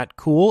both Cat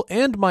Cool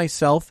and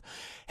myself,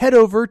 head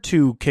over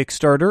to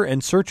Kickstarter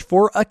and search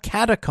for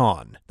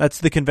Acadicon. That's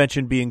the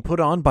convention being put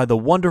on by the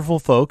wonderful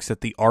folks at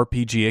the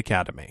RPG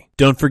Academy.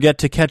 Don't forget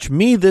to catch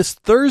me this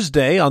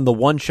Thursday on the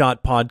One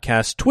Shot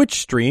Podcast Twitch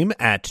stream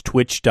at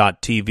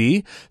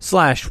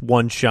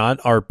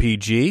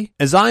twitch.tv/OneShotRPG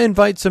as I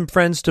invite some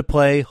friends to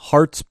play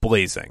Hearts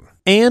Blazing.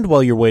 And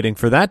while you're waiting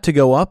for that to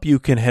go up, you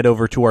can head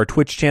over to our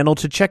Twitch channel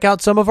to check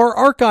out some of our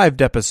archived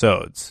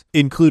episodes,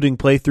 including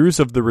playthroughs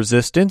of The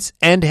Resistance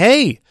and,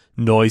 hey,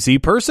 Noisy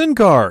Person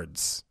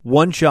Cards.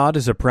 One Shot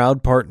is a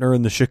proud partner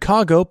in the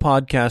Chicago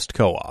Podcast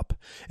Co-op.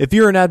 If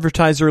you're an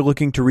advertiser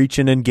looking to reach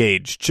an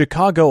engaged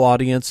Chicago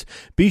audience,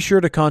 be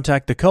sure to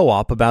contact the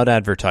co-op about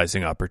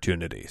advertising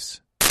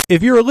opportunities.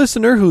 If you're a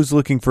listener who's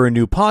looking for a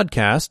new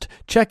podcast,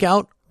 check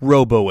out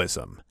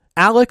Roboism.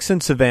 Alex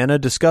and Savannah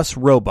discuss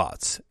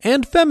robots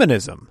and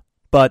feminism,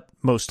 but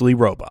mostly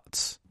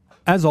robots.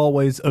 As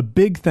always, a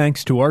big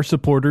thanks to our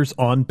supporters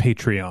on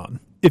Patreon.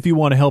 If you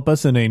want to help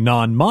us in a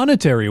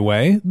non-monetary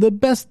way, the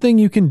best thing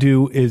you can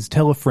do is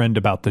tell a friend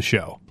about the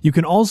show. You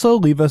can also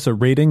leave us a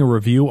rating or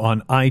review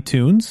on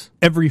iTunes.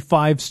 Every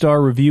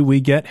 5-star review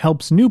we get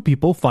helps new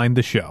people find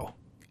the show.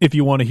 If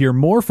you want to hear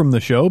more from the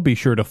show, be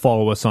sure to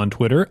follow us on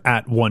Twitter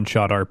at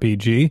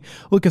OneShotRPG.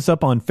 Look us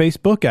up on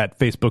Facebook at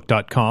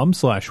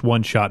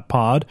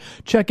facebook.com/OneShotPod.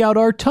 Check out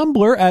our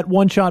Tumblr at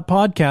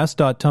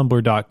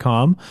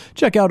OneShotPodcast.tumblr.com.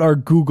 Check out our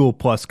Google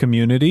Plus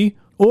community,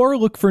 or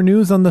look for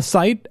news on the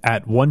site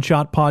at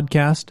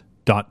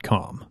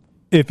OneShotPodcast.com.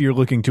 If you're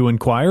looking to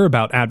inquire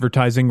about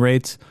advertising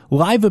rates,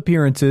 live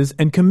appearances,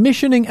 and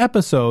commissioning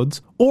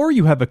episodes, or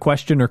you have a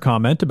question or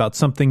comment about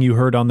something you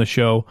heard on the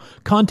show,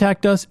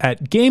 contact us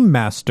at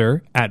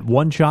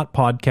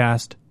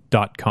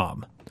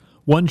GameMaster@OneShotPodcast.com.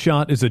 One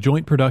Shot is a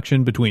joint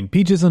production between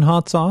Peaches and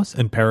Hot Sauce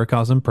and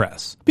Paracosm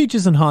Press.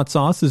 Peaches and Hot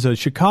Sauce is a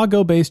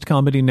Chicago-based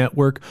comedy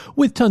network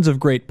with tons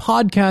of great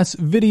podcasts,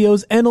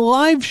 videos, and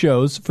live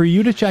shows for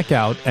you to check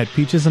out at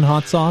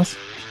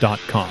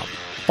peachesandhotsauce.com.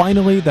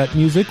 Finally, that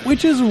music,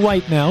 which is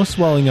right now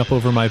swelling up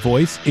over my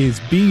voice, is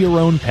Be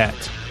Your Own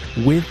Pet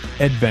with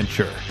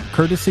Adventure,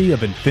 courtesy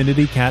of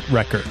Infinity Cat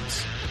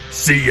Records.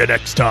 See you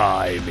next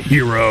time,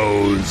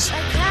 heroes!